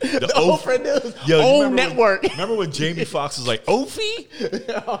News. The Oprah News. Yo, you Own remember network. Remember when Jamie Foxx was like, Ophie?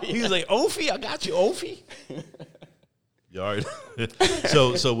 Oh, yeah. He was like, Ophie, I got you, Ophie. You all right?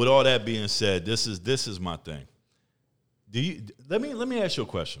 So with all that being said, this is my thing. Let me ask you a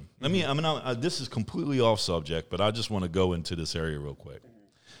question. This is completely off subject, but I just want to go into this area real quick.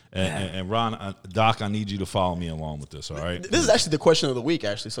 And Ron, Doc, I need you to follow me along with this. All right. This is actually the question of the week,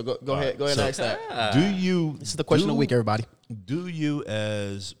 actually. So go ahead and ask that. This is the question of the week, everybody. Do you,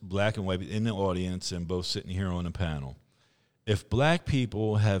 as black and white in the audience and both sitting here on the panel, if black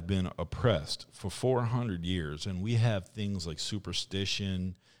people have been oppressed for 400 years, and we have things like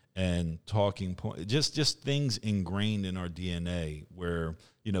superstition and talking point, just things ingrained in our DNA, where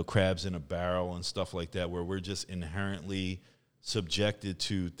crabs in a barrel and stuff like that, where we're just inherently subjected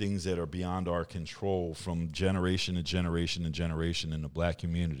to things that are beyond our control from generation to generation to generation in the black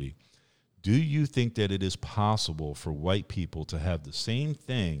community. Do you think that it is possible for white people to have the same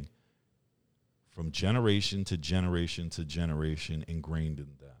thing from generation to generation to generation ingrained in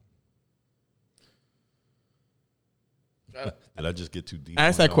them? Did I just get too deep?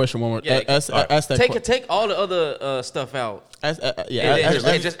 Ask that question one more. Yeah, ask that. Take all the other stuff out.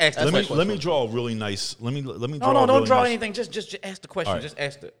 Just ask Let me draw a really nice. Let me draw. No, don't draw nice, anything. Just ask the question. Right. Just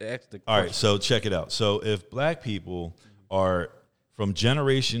ask the question. All right, so check it out. So if black people are from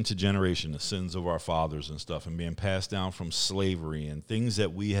generation to generation, the sins of our fathers and stuff, and being passed down from slavery and things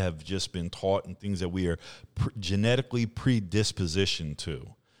that we have just been taught and things that we are genetically predispositioned to,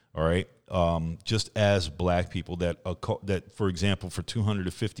 all right, just as black people that, for example, for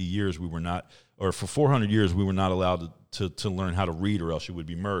 250 years we were not, or for 400 years we were not allowed to learn how to read, or else you would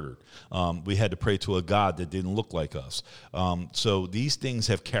be murdered. We had to pray to a God that didn't look like us. So these things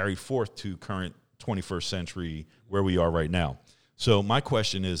have carried forth to current 21st century where we are right now. So my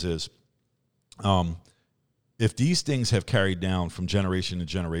question is if these things have carried down from generation to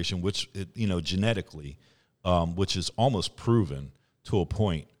generation, which, genetically, which is almost proven to a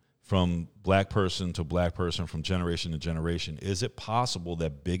point, from black person to black person, from generation to generation, is it possible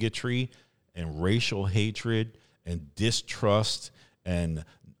that bigotry and racial hatred and distrust and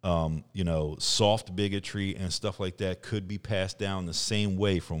soft bigotry and stuff like that could be passed down the same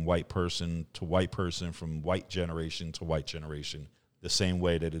way from white person to white person, from white generation to white generation, the same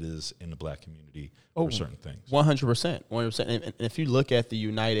way that it is in the black community for certain things? 100%. 100%. And if you look at the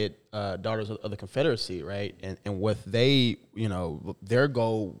United Daughters of the Confederacy, right, and what they, their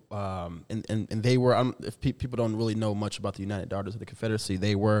goal, and they were, if people don't really know much about the United Daughters of the Confederacy,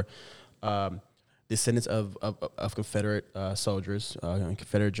 they were descendants of Confederate soldiers,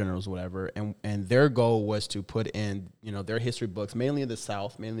 Confederate generals, whatever, and their goal was to put in, their history books, mainly in the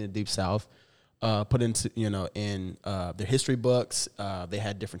South, mainly in the Deep South, put into, in their history books. They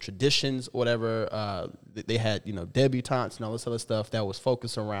had different traditions, whatever. They had, debutantes and all this other stuff that was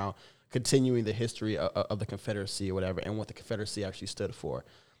focused around continuing the history of the Confederacy or whatever, and what the Confederacy actually stood for.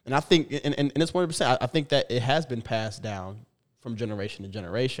 And I think, and it's 100%, I think that it has been passed down from generation to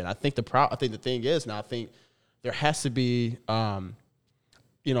generation. I think the thing is now, I think there has to be, I'm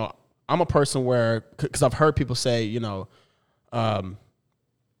a person where, because I've heard people say,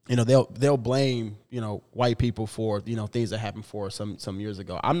 they'll blame, white people for, things that happened for some years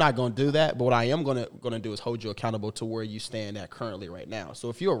ago. I'm not going to do that, but what I am going to do is hold you accountable to where you stand at currently right now. So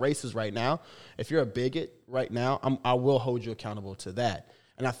if you're a racist right now, if you're a bigot right now, I will hold you accountable to that.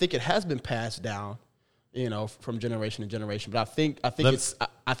 And I think it has been passed down, from generation to generation. But I think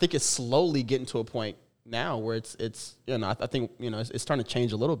it's slowly getting to a point now where it's I think it's starting to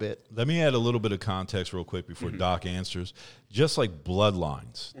change a little bit. Let me add a little bit of context real quick before Doc answers. Just like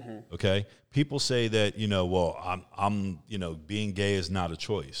bloodlines, okay? People say that I'm being gay is not a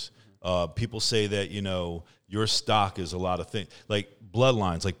choice. People say that your stock is a lot of things, like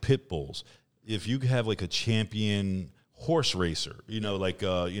bloodlines, like pit bulls. If you have like a champion horse racer, like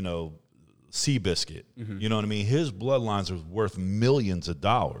Seabiscuit, you know what I mean? His bloodlines are worth millions of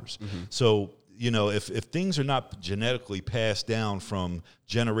dollars. So, if things are not genetically passed down from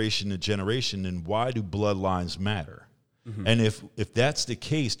generation to generation, then why do bloodlines matter? And if that's the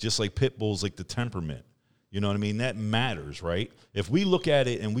case, just like pit bulls, like the temperament, you know what I mean? That matters, right? If we look at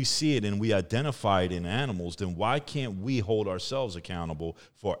it and we see it and we identify it in animals, then why can't we hold ourselves accountable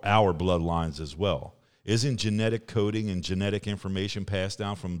for our bloodlines as well? Isn't genetic coding and genetic information passed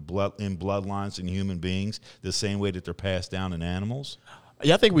down from bloodlines in human beings the same way that they're passed down in animals?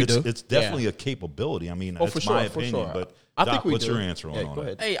 Yeah, I think we do. It's definitely a capability. I mean, that's my opinion. But I Doc, think we what's do. your answer on Go that?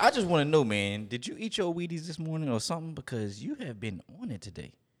 ahead. Hey, I just want to know, man, did you eat your Wheaties this morning or something? Because you have been on it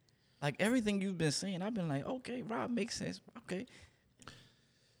today. Like, everything you've been saying, I've been like, okay, Rob, makes sense. Okay.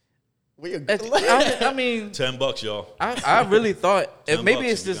 I mean, $10, y'all. I really thought maybe $10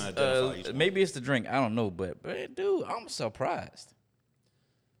 it's and this, we gonna identify each one. maybe it's the drink. I don't know, but dude, I'm surprised.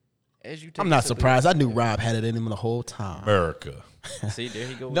 As you, take I'm a not sip of surprised. your- I knew Rob had it in him the whole time. America. See, there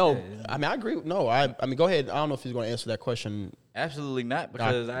he goes. No, with that. I mean I agree. No, I mean go ahead. I don't know if he's going to answer that question. Absolutely not,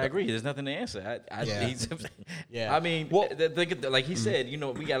 because I agree. There's nothing to answer. Yeah. Yeah. I mean, Well- like he said,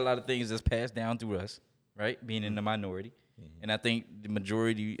 we got a lot of things that's passed down through us, right? Being in the minority, and I think the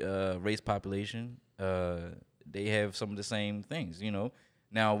majority race population, they have some of the same things.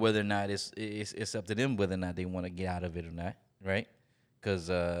 Now whether or not it's up to them whether or not they want to get out of it or not, right? Because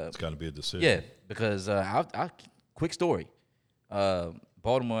It's got to be a decision. yeah, because I'll quick story.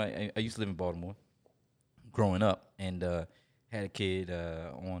 Baltimore. I used to live in Baltimore, growing up, and had a kid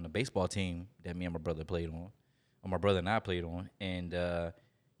on a baseball team that me and my brother played on, or my brother and I played on, and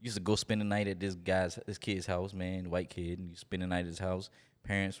used to go spend the night at this kid's house, man, white kid, and you spend the night at his house.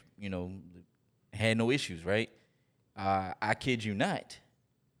 Parents, had no issues, right? I kid you not.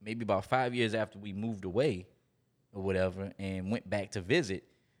 Maybe about 5 years after we moved away, or whatever, and went back to visit,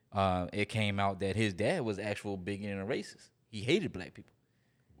 it came out that his dad was actual bigot and a racist. He hated black people.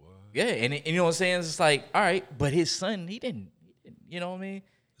 What? Yeah, and you know what I'm saying? It's like, all right, but his son, he didn't you know what I mean?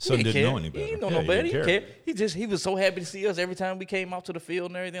 Son He didn't care. know any better. He didn't know Yeah, no he better. didn't He care. cared. He was so happy to see us every time we came out to the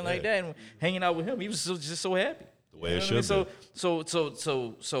field and everything like that, and hanging out with him. He was just so happy. The way it what I should mean? be.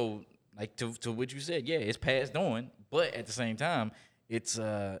 So like to what you said, yeah, it's passed on, but at the same time, it's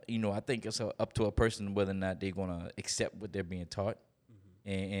I think it's up to a person whether or not they're gonna accept what they're being taught,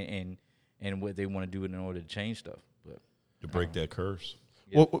 and what they want to do in order to change stuff. But To break that curse.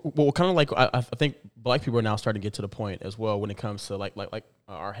 Well, kind of like I think black people are now starting to get to the point as well when it comes to like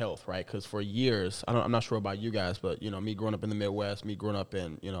our health, right? Because for years, I'm not sure about you guys, but me growing up in the Midwest, me growing up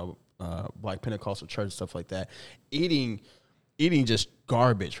in Black Pentecostal church, stuff like that, eating just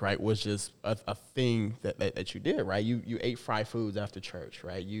garbage, right, was just a thing that you did, right? You ate fried foods after church,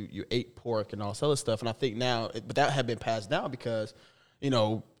 right? You ate pork and all this other stuff, and I think now, but that had been passed down because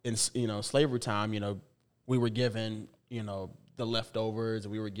in slavery time, we were given the leftovers,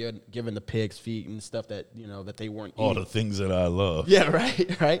 and we were given the pig's feet and stuff that that they weren't All eating. the things that I love. Yeah,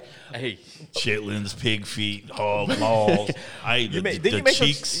 right. hey, Chitlins, pig feet, hog maws. I ate the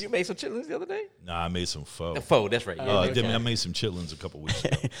cheeks. You made some chitlins the other day. Nah, I made some pho. The pho, that's right. Yeah, I made some chitlins a couple weeks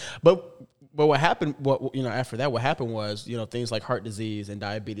ago. But what happened? After that, what happened was things like heart disease and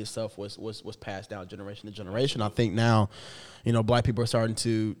diabetes stuff was passed down generation to generation. I think now, black people are starting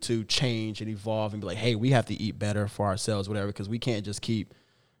to change and evolve and be like, hey, we have to eat better for ourselves, whatever, because we can't just keep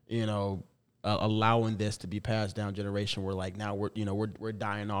allowing this to be passed down generation. We're like now we're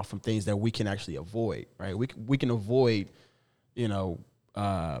dying off from things that we can actually avoid, right? We can avoid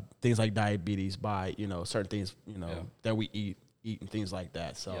things like diabetes by certain things that we eat and things like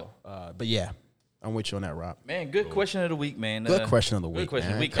that. So, but yeah, I'm with you on that, Rob. Man, good question of the week, man. Good question of the good week.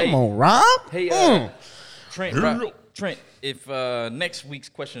 question of Man. the week. Come Hey, on, Rob. Hey, Trent, if next week's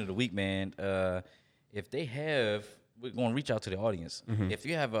question of the week, man, if they have, we're going to reach out to the audience. If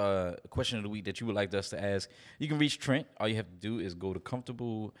you have a question of the week that you would like us to ask, you can reach Trent. All you have to do is go to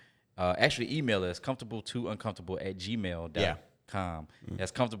comfortable, actually email us, comfortable2uncomfortable@gmail.com.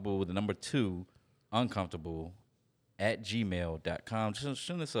 That's comfortable with the number 2, uncomfortable@gmail.com. Just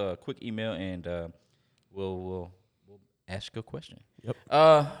send us a quick email and we'll ask you a question. Yep.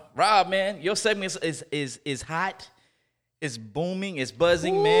 Rob, man, your segment is hot. It's booming. It's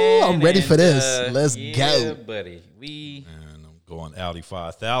buzzing, man. I'm ready for this. Let's yeah, go. buddy. We And I'm going Audi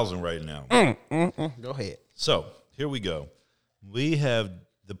 5000 right now. Go ahead. So here we go. We have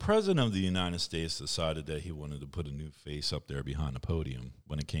the president of the United States decided that he wanted to put a new face up there behind the podium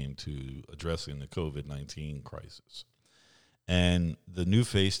when it came to addressing the COVID-19 crisis. And the new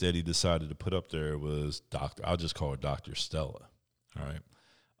face that he decided to put up there was I'll just call her Dr. Stella. All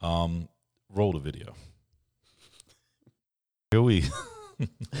right. Roll the video. Here we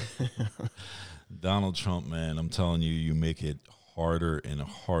Donald Trump, man, I'm telling you, you make it harder and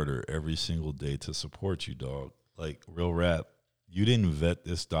harder every single day to support you, dog. Like, real rap, you didn't vet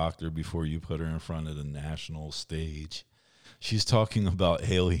this doctor before you put her in front of the national stage. She's talking about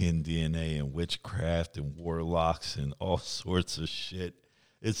alien DNA and witchcraft and warlocks and all sorts of shit.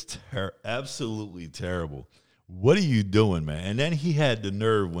 It's absolutely terrible. What are you doing, man? And then he had the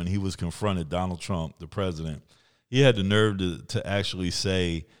nerve when he was confronted, Donald Trump, the president, he had the nerve to actually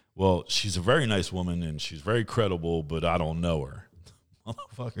say, well, she's a very nice woman and she's very credible, but I don't know her.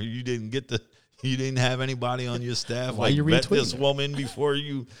 Motherfucker, you didn't have anybody on your staff Why like you vet retweeting this it? woman before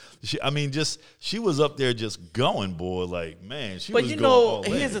you. She was up there just going, boy. Like, man, she But was you going know, all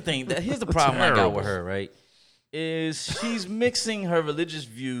in. here's the thing. Here's the problem I got Terrible. with her, right? Is she's mixing her religious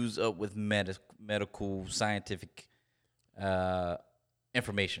views up with medical, scientific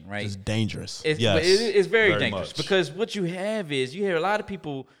information, right? It's dangerous. It's, Yes, but it's very very dangerous much. because what you have is you hear a lot of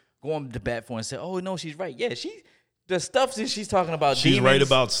people going to bat for and say, "Oh no, she's right." Yeah, the stuff that she's talking about. She's demons, right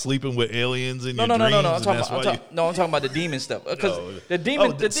about sleeping with aliens in No. your dreams. I'm and talking that's about, why I'm talking about the demon stuff because No. the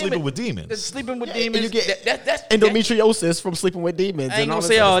demon, Oh, sleeping with demons. the sleeping with And demons. you get that's endometriosis from sleeping with demons. I ain't and gonna this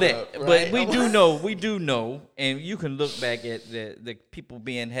say all other that, stuff, but right? we do know, and you can look back at the people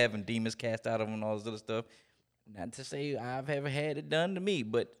having demons cast out of them and all this other stuff. Not to say I've ever had it done to me,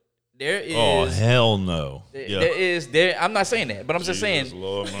 but there is. Oh, hell no. There. I'm not saying that, but I'm just saying.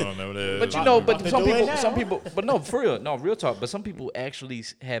 Lord, man, over there. But you know, but About to some do it people, now. but no, for real, no, real talk. But some people actually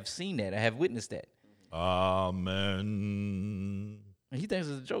have seen that, or have witnessed that. Amen. And he thinks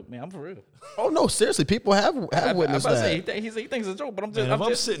it's a joke, man. I'm for real. Oh no, seriously, people have I'm witnessed about to say, that. he thinks it's a joke, but I'm just. Man, if I'm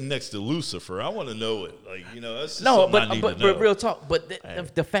just sitting next to Lucifer, I want to know it. Like, that's just no, something I need but to know. real talk. But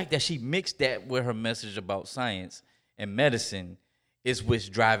the fact that she mixed that with her message about science and medicine is what's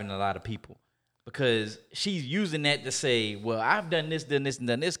driving a lot of people. Because she's using that to say, well, I've done this, and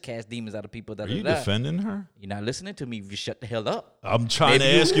done this, cast demons out of people. Are you defending her? You're not listening to me if you shut the hell up. I'm trying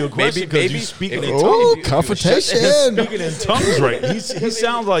Maybe to ask you a question because maybe you're speaking if in you- tongues. Oh, you- confrontation. Speaking in tongues, right? He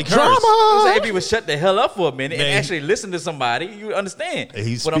sounds like her. Drama. If you would shut the hell up for a minute and Man. actually listen to somebody, you understand.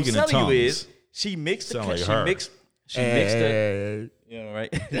 He's what I'm speaking in telling you tongues. is she mixed the Sound like she her. mixed the you know,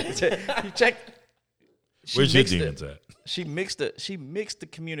 right? You check. she Where's your mixed the- demons at? She mixed the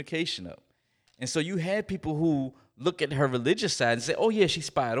communication up. And so you had people who look at her religious side and say, "Oh yeah, she's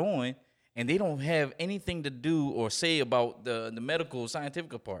spied on," and they don't have anything to do or say about the medical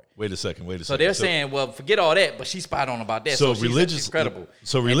scientific part. Wait a second. So they're saying, "Well, forget all that," but she's spied on about that. So she's credible.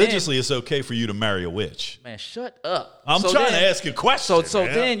 So And religiously, it's okay for you to marry a witch. then, man, shut up. I'm So trying then- to ask you a question. So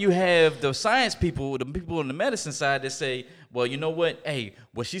man. then you have the science people, the people on the medicine side that say, well, you know what? Hey,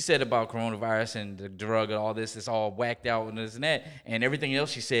 what she said about coronavirus and the drug and all this is all whacked out and this and that, and everything else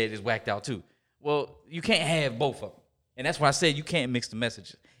she said is whacked out too. Well, you can't have both of them. And that's why I said you can't mix the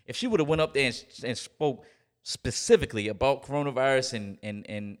messages. If she would have went up there and spoke specifically about coronavirus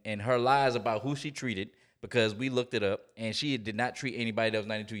and her lies about who she treated, because we looked it up, and she did not treat anybody that was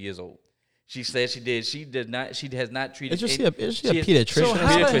 92 years old. She said she did. She did not. She has not treated. Is she a pediatrician? So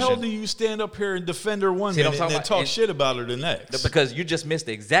how the hell pediatrician. do you stand up here and defend her one See what minute I'm and then talking talk about? shit about her the next? Because you just missed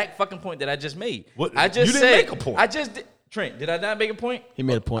the exact fucking point that I just made. What? I just You didn't said, make a point. I just did. Trent, did I not make a point? He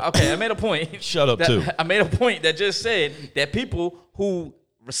made a point. Okay, I made a point. Shut up, That- too. I made a point that just said that people who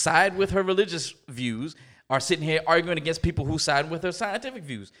side with her religious views are sitting here arguing against people who side with her scientific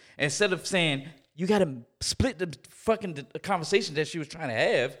views. Instead of saying, you got to split the fucking the conversation that she was trying to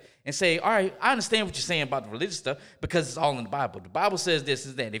have and say, all right, I understand what you're saying about the religious stuff because it's all in the Bible. The Bible says this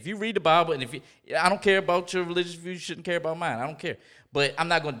is that. If you read the Bible and I don't care about your religious views, you shouldn't care about mine. I don't care. But I'm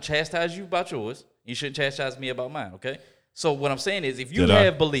not going to chastise you about yours. You shouldn't chastise me about mine, okay? So what I'm saying is, if you Did I?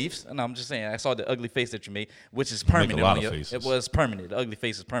 have beliefs, and I'm just saying, I saw the ugly face that you made, which is make a permanent. lot on of you. faces. It was permanent. The ugly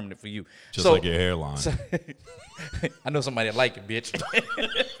face is permanent for you. Just So- like your hairline. I know somebody that like it, bitch.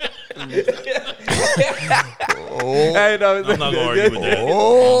 I'm not gonna argue with that.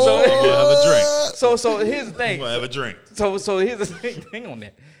 So, I'm gonna have a drink. so here's the I'm thing. gonna have a drink. So here's the thing on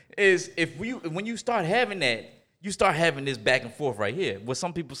that is when you start having that, you start having this back and forth right here. Where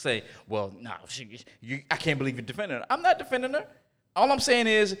some people say, "Well, no, I can't believe you're defending her." I'm not defending her. All I'm saying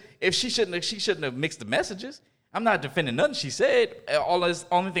is, if she shouldn't have mixed the messages. I'm not defending nothing she said.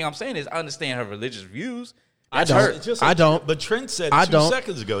 Only thing I'm saying is I understand her religious views. I That's don't. her. Just I like- don't. But Trent said I 2 don't.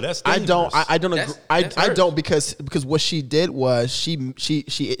 seconds ago. That's I dangerous. don't. I don't That's- agree. I that's hers. don't because what she did was she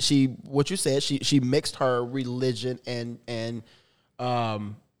what you said she mixed her religion and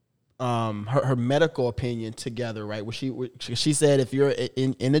her medical opinion together, right? Where she said if you're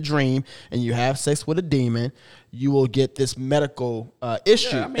in a dream and you have sex with a demon, you will get this medical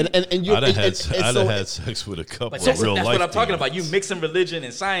issue. Yeah, I mean, I'd have had sex with a couple But of that's real what life I'm talking about. demons. You mixing religion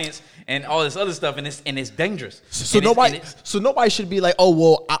and science and all this other stuff, and it's dangerous. So And nobody should be like, oh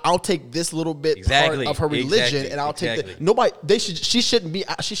well, I'll take this little bit Exactly, part of her religion, exactly, and I'll take exactly. She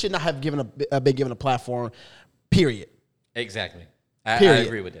should not have been given a platform. Period. Exactly. I Period.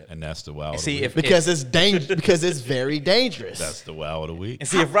 agree with that. And that's the wow of See, the week. Because it's dangerous. Because it's very dangerous. That's the wow of the week. And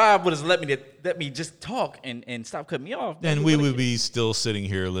see, if Rob would have let me just talk and stop cutting me off, Then we would be still sitting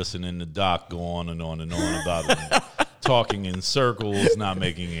here listening to Doc go on and on and on about it, talking in circles, not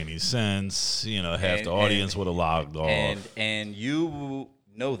making any sense. You know, half the audience would have logged off. And you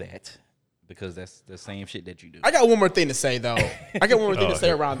know that because that's the same shit that you do. I got one more thing to say though. I got one more thing to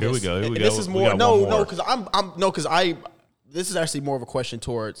say around here this. we go. Here we This go. is We more got no, one more. because this is actually more of a question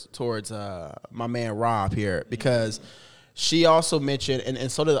towards my man Rob here, because she also mentioned, and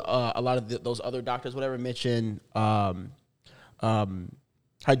so did a lot of those other doctors, whatever, mentioned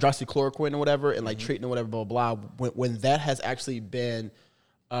hydroxychloroquine or whatever, and like treatment or whatever, blah, blah, blah, when that has actually been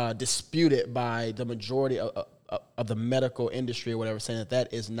disputed by the majority of the medical industry or whatever, saying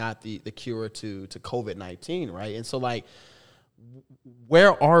that is not the cure to COVID-19, right? And so, like,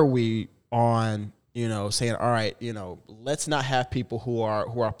 where are we on, you know, saying, all right, you know, let's not have people who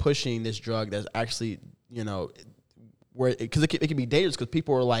are pushing this drug that's actually, you know, where, because it can be dangerous, because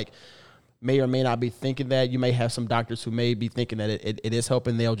people are like, may or may not be thinking that. You may have some doctors who may be thinking that it is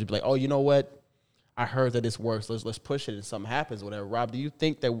helping. They'll just be like, oh, you know what? I heard that this works. Let's push it, and something happens, whatever. Rob, do you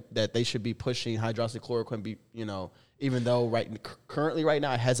think that they should be pushing hydroxychloroquine? You know, even though currently right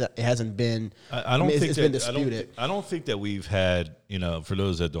now it hasn't been. I don't think it's been disputed. I don't think that we've had. You know, for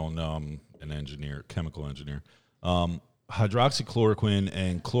those that don't know, I'm an engineer, chemical engineer. Hydroxychloroquine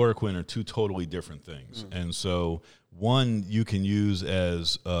and chloroquine are two totally different things, and so one you can use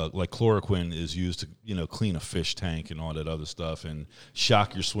as like chloroquine is used to, you know, clean a fish tank and all that other stuff, and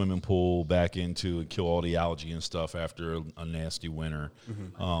shock your swimming pool back into and kill all the algae and stuff after a nasty winter.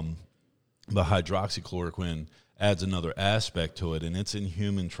 But hydroxychloroquine adds another aspect to it, and it's in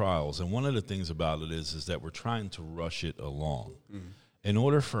human trials. And one of the things about it is that we're trying to rush it along. In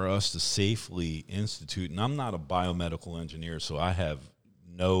order for us to safely institute, and I'm not a biomedical engineer, so I have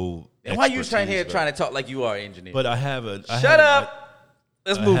no. And why are you expertise, trying to talk like you are an engineer? But I have a. Shut up.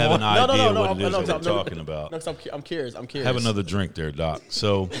 Let's move have on. an idea No, what it is that we're talking about. No, I'm curious. Have another drink there, Doc.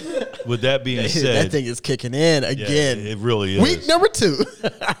 So, with that being said, that thing is kicking in again. it really is. Week number 2.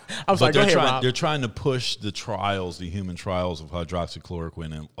 I'm sorry. Go ahead, Rob. They're trying to push the trials, the human trials of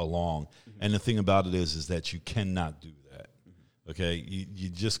hydroxychloroquine along. And the thing about it is that you cannot do that. Okay, you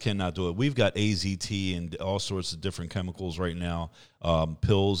just cannot do it. We've got AZT and all sorts of different chemicals right now,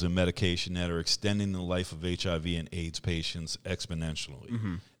 pills and medication that are extending the life of HIV and AIDS patients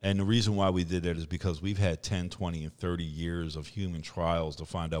exponentially. And the reason why we did that is because we've had 10, 20, and 30 years of human trials to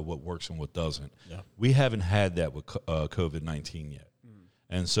find out what works and what doesn't. Yeah. We haven't had that with COVID-19 yet.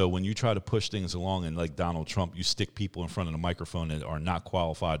 And so when you try to push things along, and like Donald Trump, you stick people in front of the microphone that are not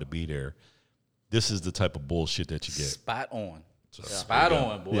qualified to be there, this is the type of bullshit that you get. Spot on. So, Spot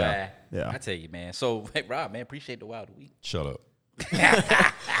on, boy. Yeah. I tell you, man. So, hey, Rob, man, appreciate the wow of the week. Shut up.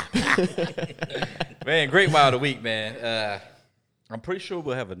 Man, great wow of the week, man. I'm pretty sure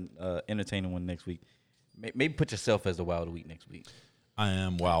we'll have an entertaining one next week. Maybe put yourself as the wow of the week next week. I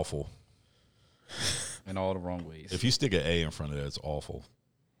am wowful. In all the wrong ways. If you stick an A in front of that, it's awful.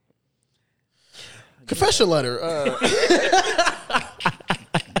 Confession letter.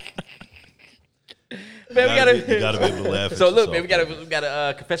 Man, you gotta be able to laugh. So at look, man, yourself, we got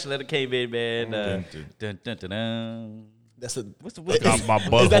a confession letter came in, man. Dun, dun, dun, dun. That's a. What's Got my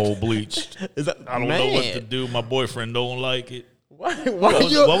butthole bleached. Is that? I don't know what to do. My boyfriend don't like it. Why Why are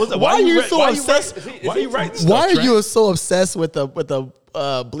you so obsessed? Why are you writing stuff, Why are Trent? you so obsessed with the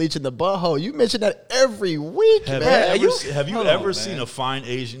bleaching the butthole? You mention that every week, Have man. you ever seen a fine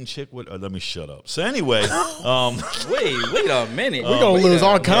Asian chick with? Let me shut up. So anyway, wait a minute. We're gonna lose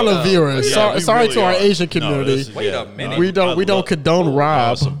all kind of viewers. Yeah, sorry really to our are. Asian community. Wait a minute. we don't condone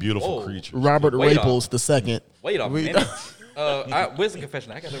Rob. Some beautiful creatures. Robert Wait Raples the second. Wait a minute. Where's the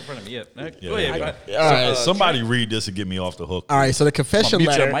confession? I got it in front of me. Yeah. Go ahead. All right. Somebody read this and get me off the hook. All right. So the confession Mute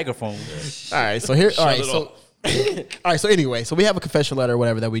letter. your microphone. All right. So here. All right. it So. off. All right. So anyway, so we have a confession letter or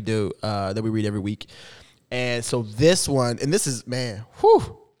whatever that we do that we read every week, and so this one, and this is man,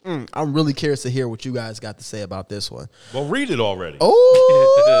 I'm really curious to hear what you guys got to say about this one. Well, read it already.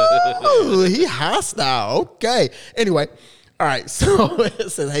 Oh, he hostile. Okay. Anyway, all right. So it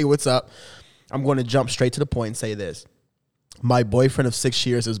says, "Hey, what's up? I'm going to jump straight to the point and say this. My boyfriend of 6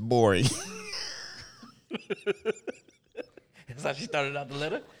 years is boring. That's how she started out the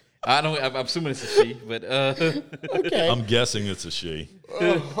letter. I'm assuming it's a she, but Okay. I'm guessing it's a she.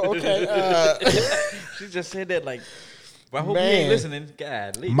 Okay. She just said that like. Well, I hope Man. you ain't listening.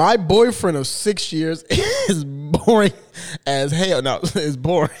 God, leave. My boyfriend of 6 years is boring as hell. No, it's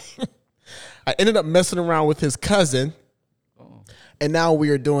boring. I ended up messing around with his cousin, and now we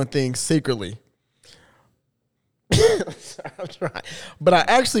are doing things secretly. Sorry, I'm trying. But I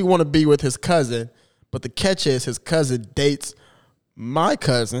actually want to be with his cousin, but the catch is his cousin dates my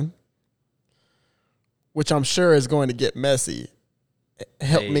cousin, which I'm sure is going to get messy.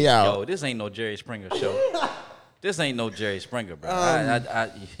 Help me out. Yo, this ain't no Jerry Springer show. This ain't no Jerry Springer, bro. What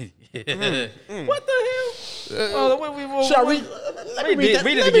the hell? Should I read? Let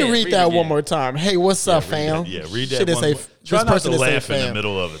me read that one more time. Hey, what's up, fam? Read that Shit is one. Try not to didn't say laugh in the fam.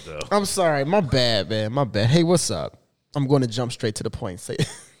 middle of it, though. I'm sorry. My bad, man. My bad. Hey, what's up? I'm going to jump straight to the point. Say,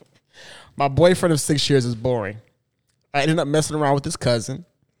 my boyfriend of 6 years is boring. I ended up messing around with his cousin,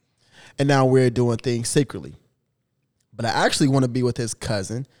 and now we're doing things secretly. But I actually want to be with his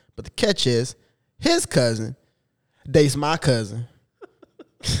cousin. But the catch is, his cousin dates my cousin,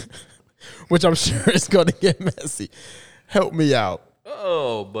 which I'm sure is going to get messy. Help me out.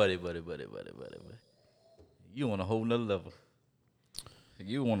 Oh, buddy. You on a whole nother level.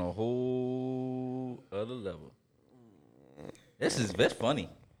 You on a whole other level. That's funny.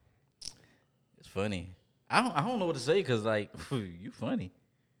 It's funny. I don't know what to say because like you funny.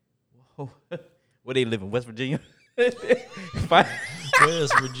 Whoa. Where they live in West Virginia?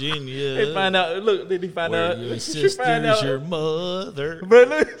 West Virginia. They find out. Look, did he find where out? your She find out. sister's your mother. But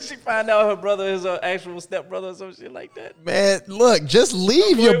look, she find out her brother is her actual stepbrother or some shit like that. Man, look, just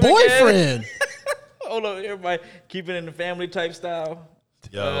leave your boyfriend. Hold on, everybody, keep it in the family type style.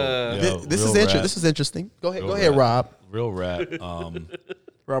 Yo, This real is rap. This is interesting. Go ahead, Real ahead, rap. Rob. Real rap.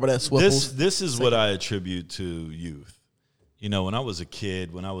 Robert S. Swiffles. This is what I attribute to youth. You know, when I was a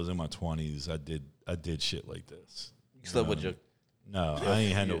kid, when I was in my 20s, I did shit like this. You slept with your. No, I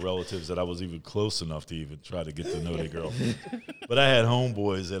ain't had no relatives that I was even close enough to even try to get to know their girlfriend. But I had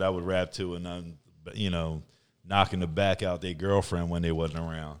homeboys that I would rap to, and I'm, knocking the back out their girlfriend when they wasn't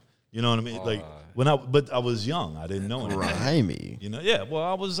around. You know what I mean? Like but I was young. I didn't know anything. Grimy. Yeah. Well,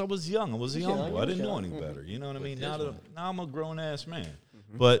 I was young. I was a young boy. I didn't know any better. You know what I mean? Now I'm a grown ass man.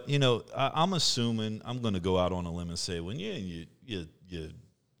 Mm-hmm. But I'm assuming I'm going to go out on a limb and say when you're in your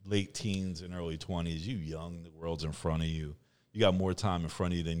late teens and early 20s, you young. The world's in front of you. You got more time in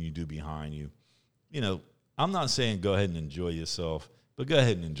front of you than you do behind you. I'm not saying go ahead and enjoy yourself, but go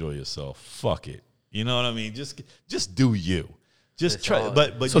ahead and enjoy yourself. Fuck it. You know what I mean? Just do you. Just try.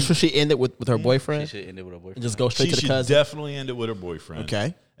 But So should she end it with her boyfriend? She should end it with her boyfriend. And just go straight she to the should cousin? definitely end it with her boyfriend.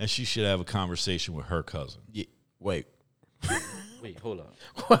 Okay. And she should have a conversation with her cousin. Yeah. Wait. Wait, hold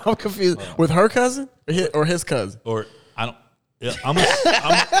on. I'm confused. With her cousin or his cousin? Or I don't. Yeah, I'm See what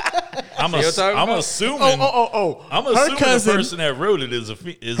I'm talking about? assuming. I'm Her assuming cousin- the person that wrote it is a.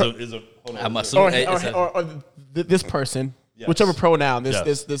 Hold on. I'm assuming. Or this person, Yes. whichever pronoun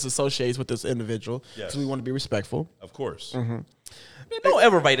Yes. this associates with this individual, because Yes. we want to be respectful. Of course. Man, don't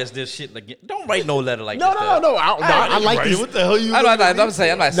ever write us this shit again. Don't write no letter like No, this. I like Right, these. what the hell you? I'm looking at me not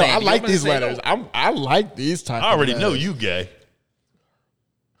saying. I'm not No, saying. I You like want me to these say letters. no? I like these type. I already of know letters. you gay.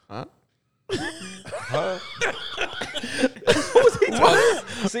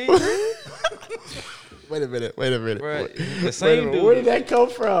 See, Wait a minute. Bruh, the Wait a same minute. dude. Where did that come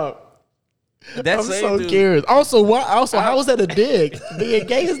from? That I'm same so dude. curious. Also, how is that a dig? Being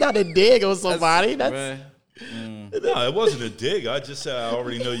gay is not a dig on somebody. That's Bruh. No, it wasn't a dig. I just said I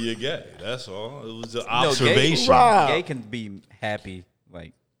already know you're gay. That's all. It was an No, observation. Rob. Gay can be happy,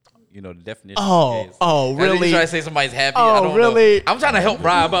 like the definition. Oh, of gay is. oh, I think really? you try to say somebody's happy. Oh, I don't really? Know. I'm trying to help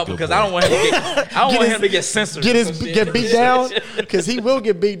Rob out because I don't want him to get. I don't want him to get censored. Get beat down because he will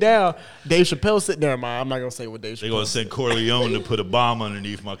get beat down. Dave Chappelle sitting there, man. I'm not gonna say what Dave They're Chappelle. gonna send Corleone to put a bomb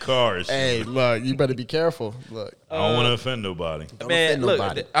underneath my car. And shit. Hey, look, you better be careful. Look, I don't want to offend nobody. Man, offend look,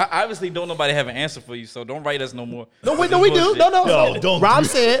 nobody. I obviously don't nobody have an answer for you, so don't write us no more. no, we This do. bullshit. No. No, don't Rob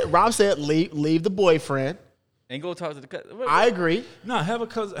do- said, leave the boyfriend. And go talk to the cousin. I agree. No, have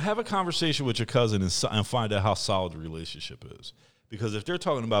a conversation with your cousin and find out how solid the relationship is. Because if they're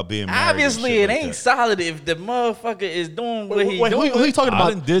talking about being married, and Obviously, shit it like ain't that, solid if the motherfucker is doing what he Wait, doing. who you talking I about?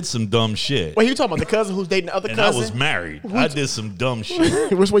 done did some dumb shit, Wait, you talking about the cousin who's dating the other and cousin? I was married. I did some dumb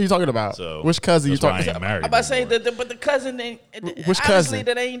shit. Which one you talking about? So Which cousin you that's why talking I ain't about? married. I'm about to say no more. that, but the cousin ain't. Which obviously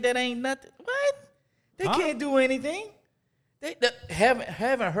cousin? that ain't nothing. What? They Huh? can't do anything.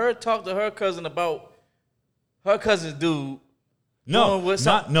 Having her talk to her cousin about her cousin's dude No, what's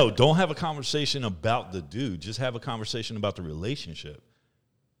not up? no. Don't have a conversation about the dude. Just have a conversation about the relationship.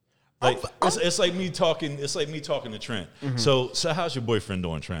 Like it's like me talking. It's like me talking to Trent. So how's your boyfriend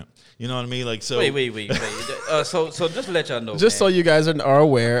doing, Trent? You know what I mean? Like so. Wait. So just to let y'all know, Just so you guys are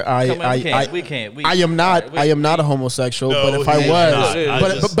aware, I am not a homosexual. No, but if I he is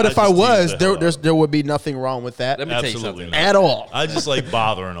was, not. but if I was, tease the hell there would be nothing wrong with that Let me tell you Absolutely something. not. at all. I just like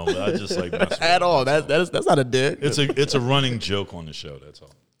bothering him. I just like messing with At him. all. That's not a dig. It's a running joke on the show. That's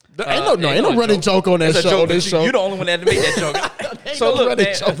all. Ain't no running joke on that It's a show. joke, On this but show. You're the only one that had to make that joke. So no look, running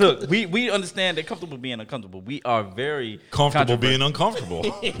man. joke. Look, we understand that comfortable being uncomfortable. We are very Comfortable controversial. being uncomfortable.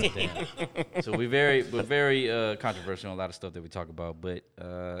 So we're very controversial on a lot of stuff that we talk about. But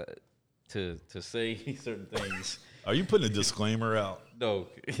to say certain things, Are you putting a disclaimer out? no,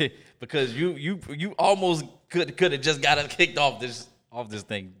 because you almost could have just got us kicked off this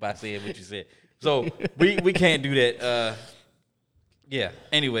thing by saying what you said. So we can't do that. Yeah.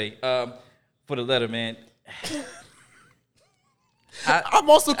 Anyway, for the letter, man. I'm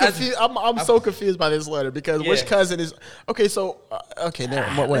also confused. I'm so confused by this letter because which cousin is okay? So okay, there.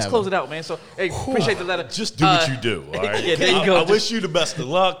 Whatever. Let's close it out, man. So hey, appreciate the letter. Just do what you do. All right. Yeah, there you go. I wish you the best of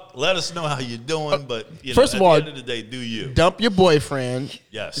luck. Let us know how you're doing. But First of at all, the end of the day, do you? Dump your boyfriend.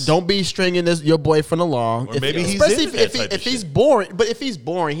 Yes. Don't be stringing your boyfriend along. Or maybe he's especially into that type of if he's shit. boring. But if he's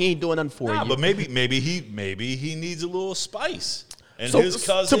boring, he ain't doing nothing for Nah, you. but maybe he needs a little spice. And So, his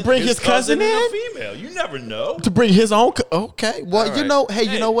cousin to bring his cousin and in? a female. You never know. to bring his own. Okay. Well, All you right. know. Hey,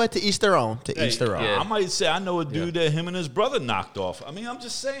 Hey. you know what? To each their own. To Hey, each their own. yeah. I might say I know a dude that him and his brother knocked off. I mean, I'm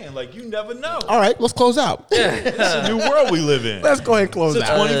just saying, like, you never know. All right. Let's close out. It's a new world we live in. Let's go ahead and close It's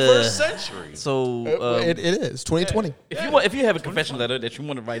the out. 21st century. So It is 2020. if you have a confession letter that you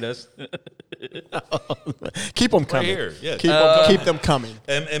want to write us, Keep them coming. here, yeah. Keep them coming.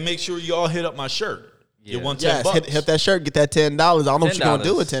 And make sure y'all hit up my shirt. Yeah. You want Yes, $10. hit that shirt, get that $10. I don't know what you're gonna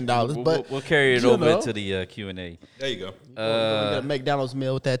do with $10, but we'll carry it you over know. to the Q&A. There you go. we got a McDonald's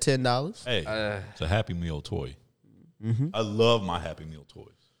meal with that $10. Hey, it's a Happy Meal toy. I love my Happy Meal toys.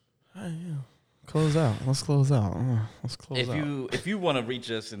 Close out. Let's close out. Let's close If out. you want to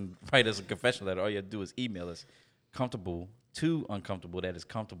reach us and write us a confession letter, all you have to do is email us comfortable2uncomfortable. That is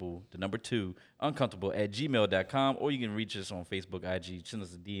comfortable, the number 2, uncomfortable @gmail.com. Or you can reach us on Facebook, IG, send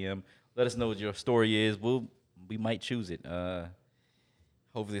us a DM. Let us know what your story is. We might choose it.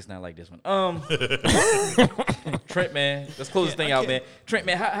 Hopefully it's not like this one. Trent, man, let's close this thing out, man. Trent,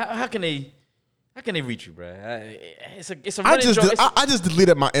 man, how can they reach you, bro? It's a I running just joke. I just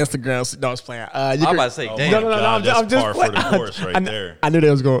deleted my Instagram. No, I was playing. I'm about to say, Oh damn. my God, that's I'm just par for the playing. course right there. I knew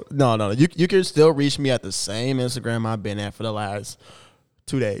they was going. No. You can still reach me at the same Instagram I've been at for the last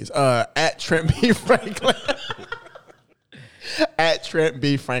 2 days. At Trent B Franklin. At Trent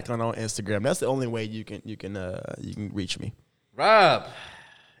B Franklin on Instagram. That's the only way you can reach me. Rob,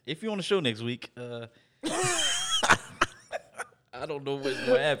 if you're on the show next week, I don't know what's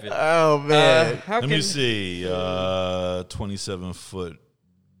going to happen. Oh man. How Let me see. 27-foot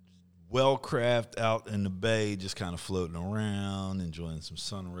well-craft out in the bay, just kind of floating around, enjoying some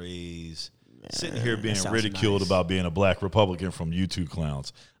sun rays. Sitting here being sounds ridiculed nice. about being a black Republican from YouTube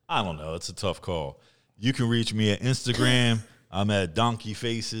clowns. I don't know. It's a tough call. You can reach me at Instagram. I'm at Donkey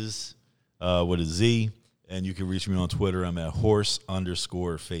Faces with a Z. And you can reach me on Twitter. I'm at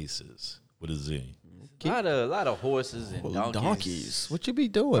horse_faces with a Z. A lot of horses and donkeys. What you be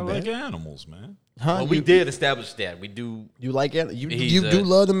doing, I man? like animals, man. Huh? Well, we did establish that. We do. You like it? You He's, do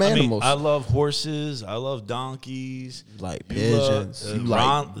love them I mean, animals. I love horses. I love donkeys. You like You pigeons. love- You like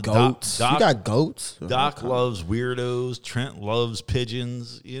Ron- goats. Doc- you got goats. Doc loves weirdos. Trent loves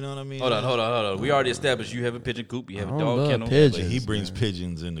pigeons. You know what I mean? Hold on. We already established you have a pigeon coop. You have a I don't dog love kennel. pigeons. But he brings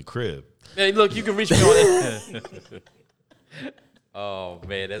pigeons in the crib. Hey, look, you can reach me on. Oh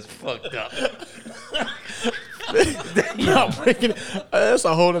man, that's fucked up. That's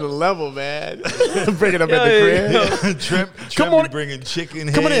a whole other level, man. Bringing them at the crib. Trent on. be bringing chicken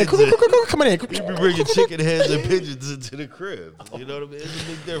heads. Come on in. Come on in. He be bringing chicken heads and pigeons into the crib. You know what I mean? It's a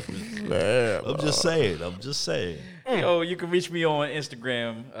big difference. Man, I'm just saying. Yo, you can reach me on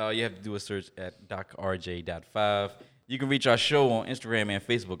Instagram. You have to do a search at docrj.5. You can reach our show on Instagram and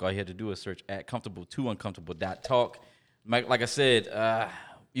Facebook. All you have to do is search at comfortable2uncomfortable.talk. Like I said,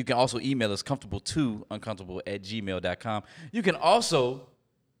 you can also email us comfortable2uncomfortable@gmail.com. You can also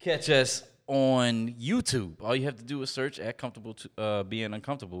catch us on YouTube. All you have to do is search at comfortable being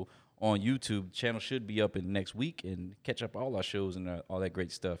uncomfortable on YouTube. The channel should be up in next week and catch up all our shows and all that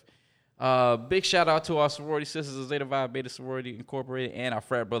great stuff. Big shout out to our sorority sisters of Zeta Phi Beta Sorority Incorporated and our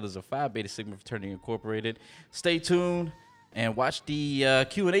frat brothers of Phi Beta Sigma Fraternity Incorporated. Stay tuned. and watch the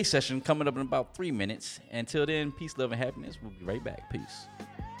Q&A session coming up in about 3 minutes. Until then, peace, love, and happiness. We'll be right back. Peace.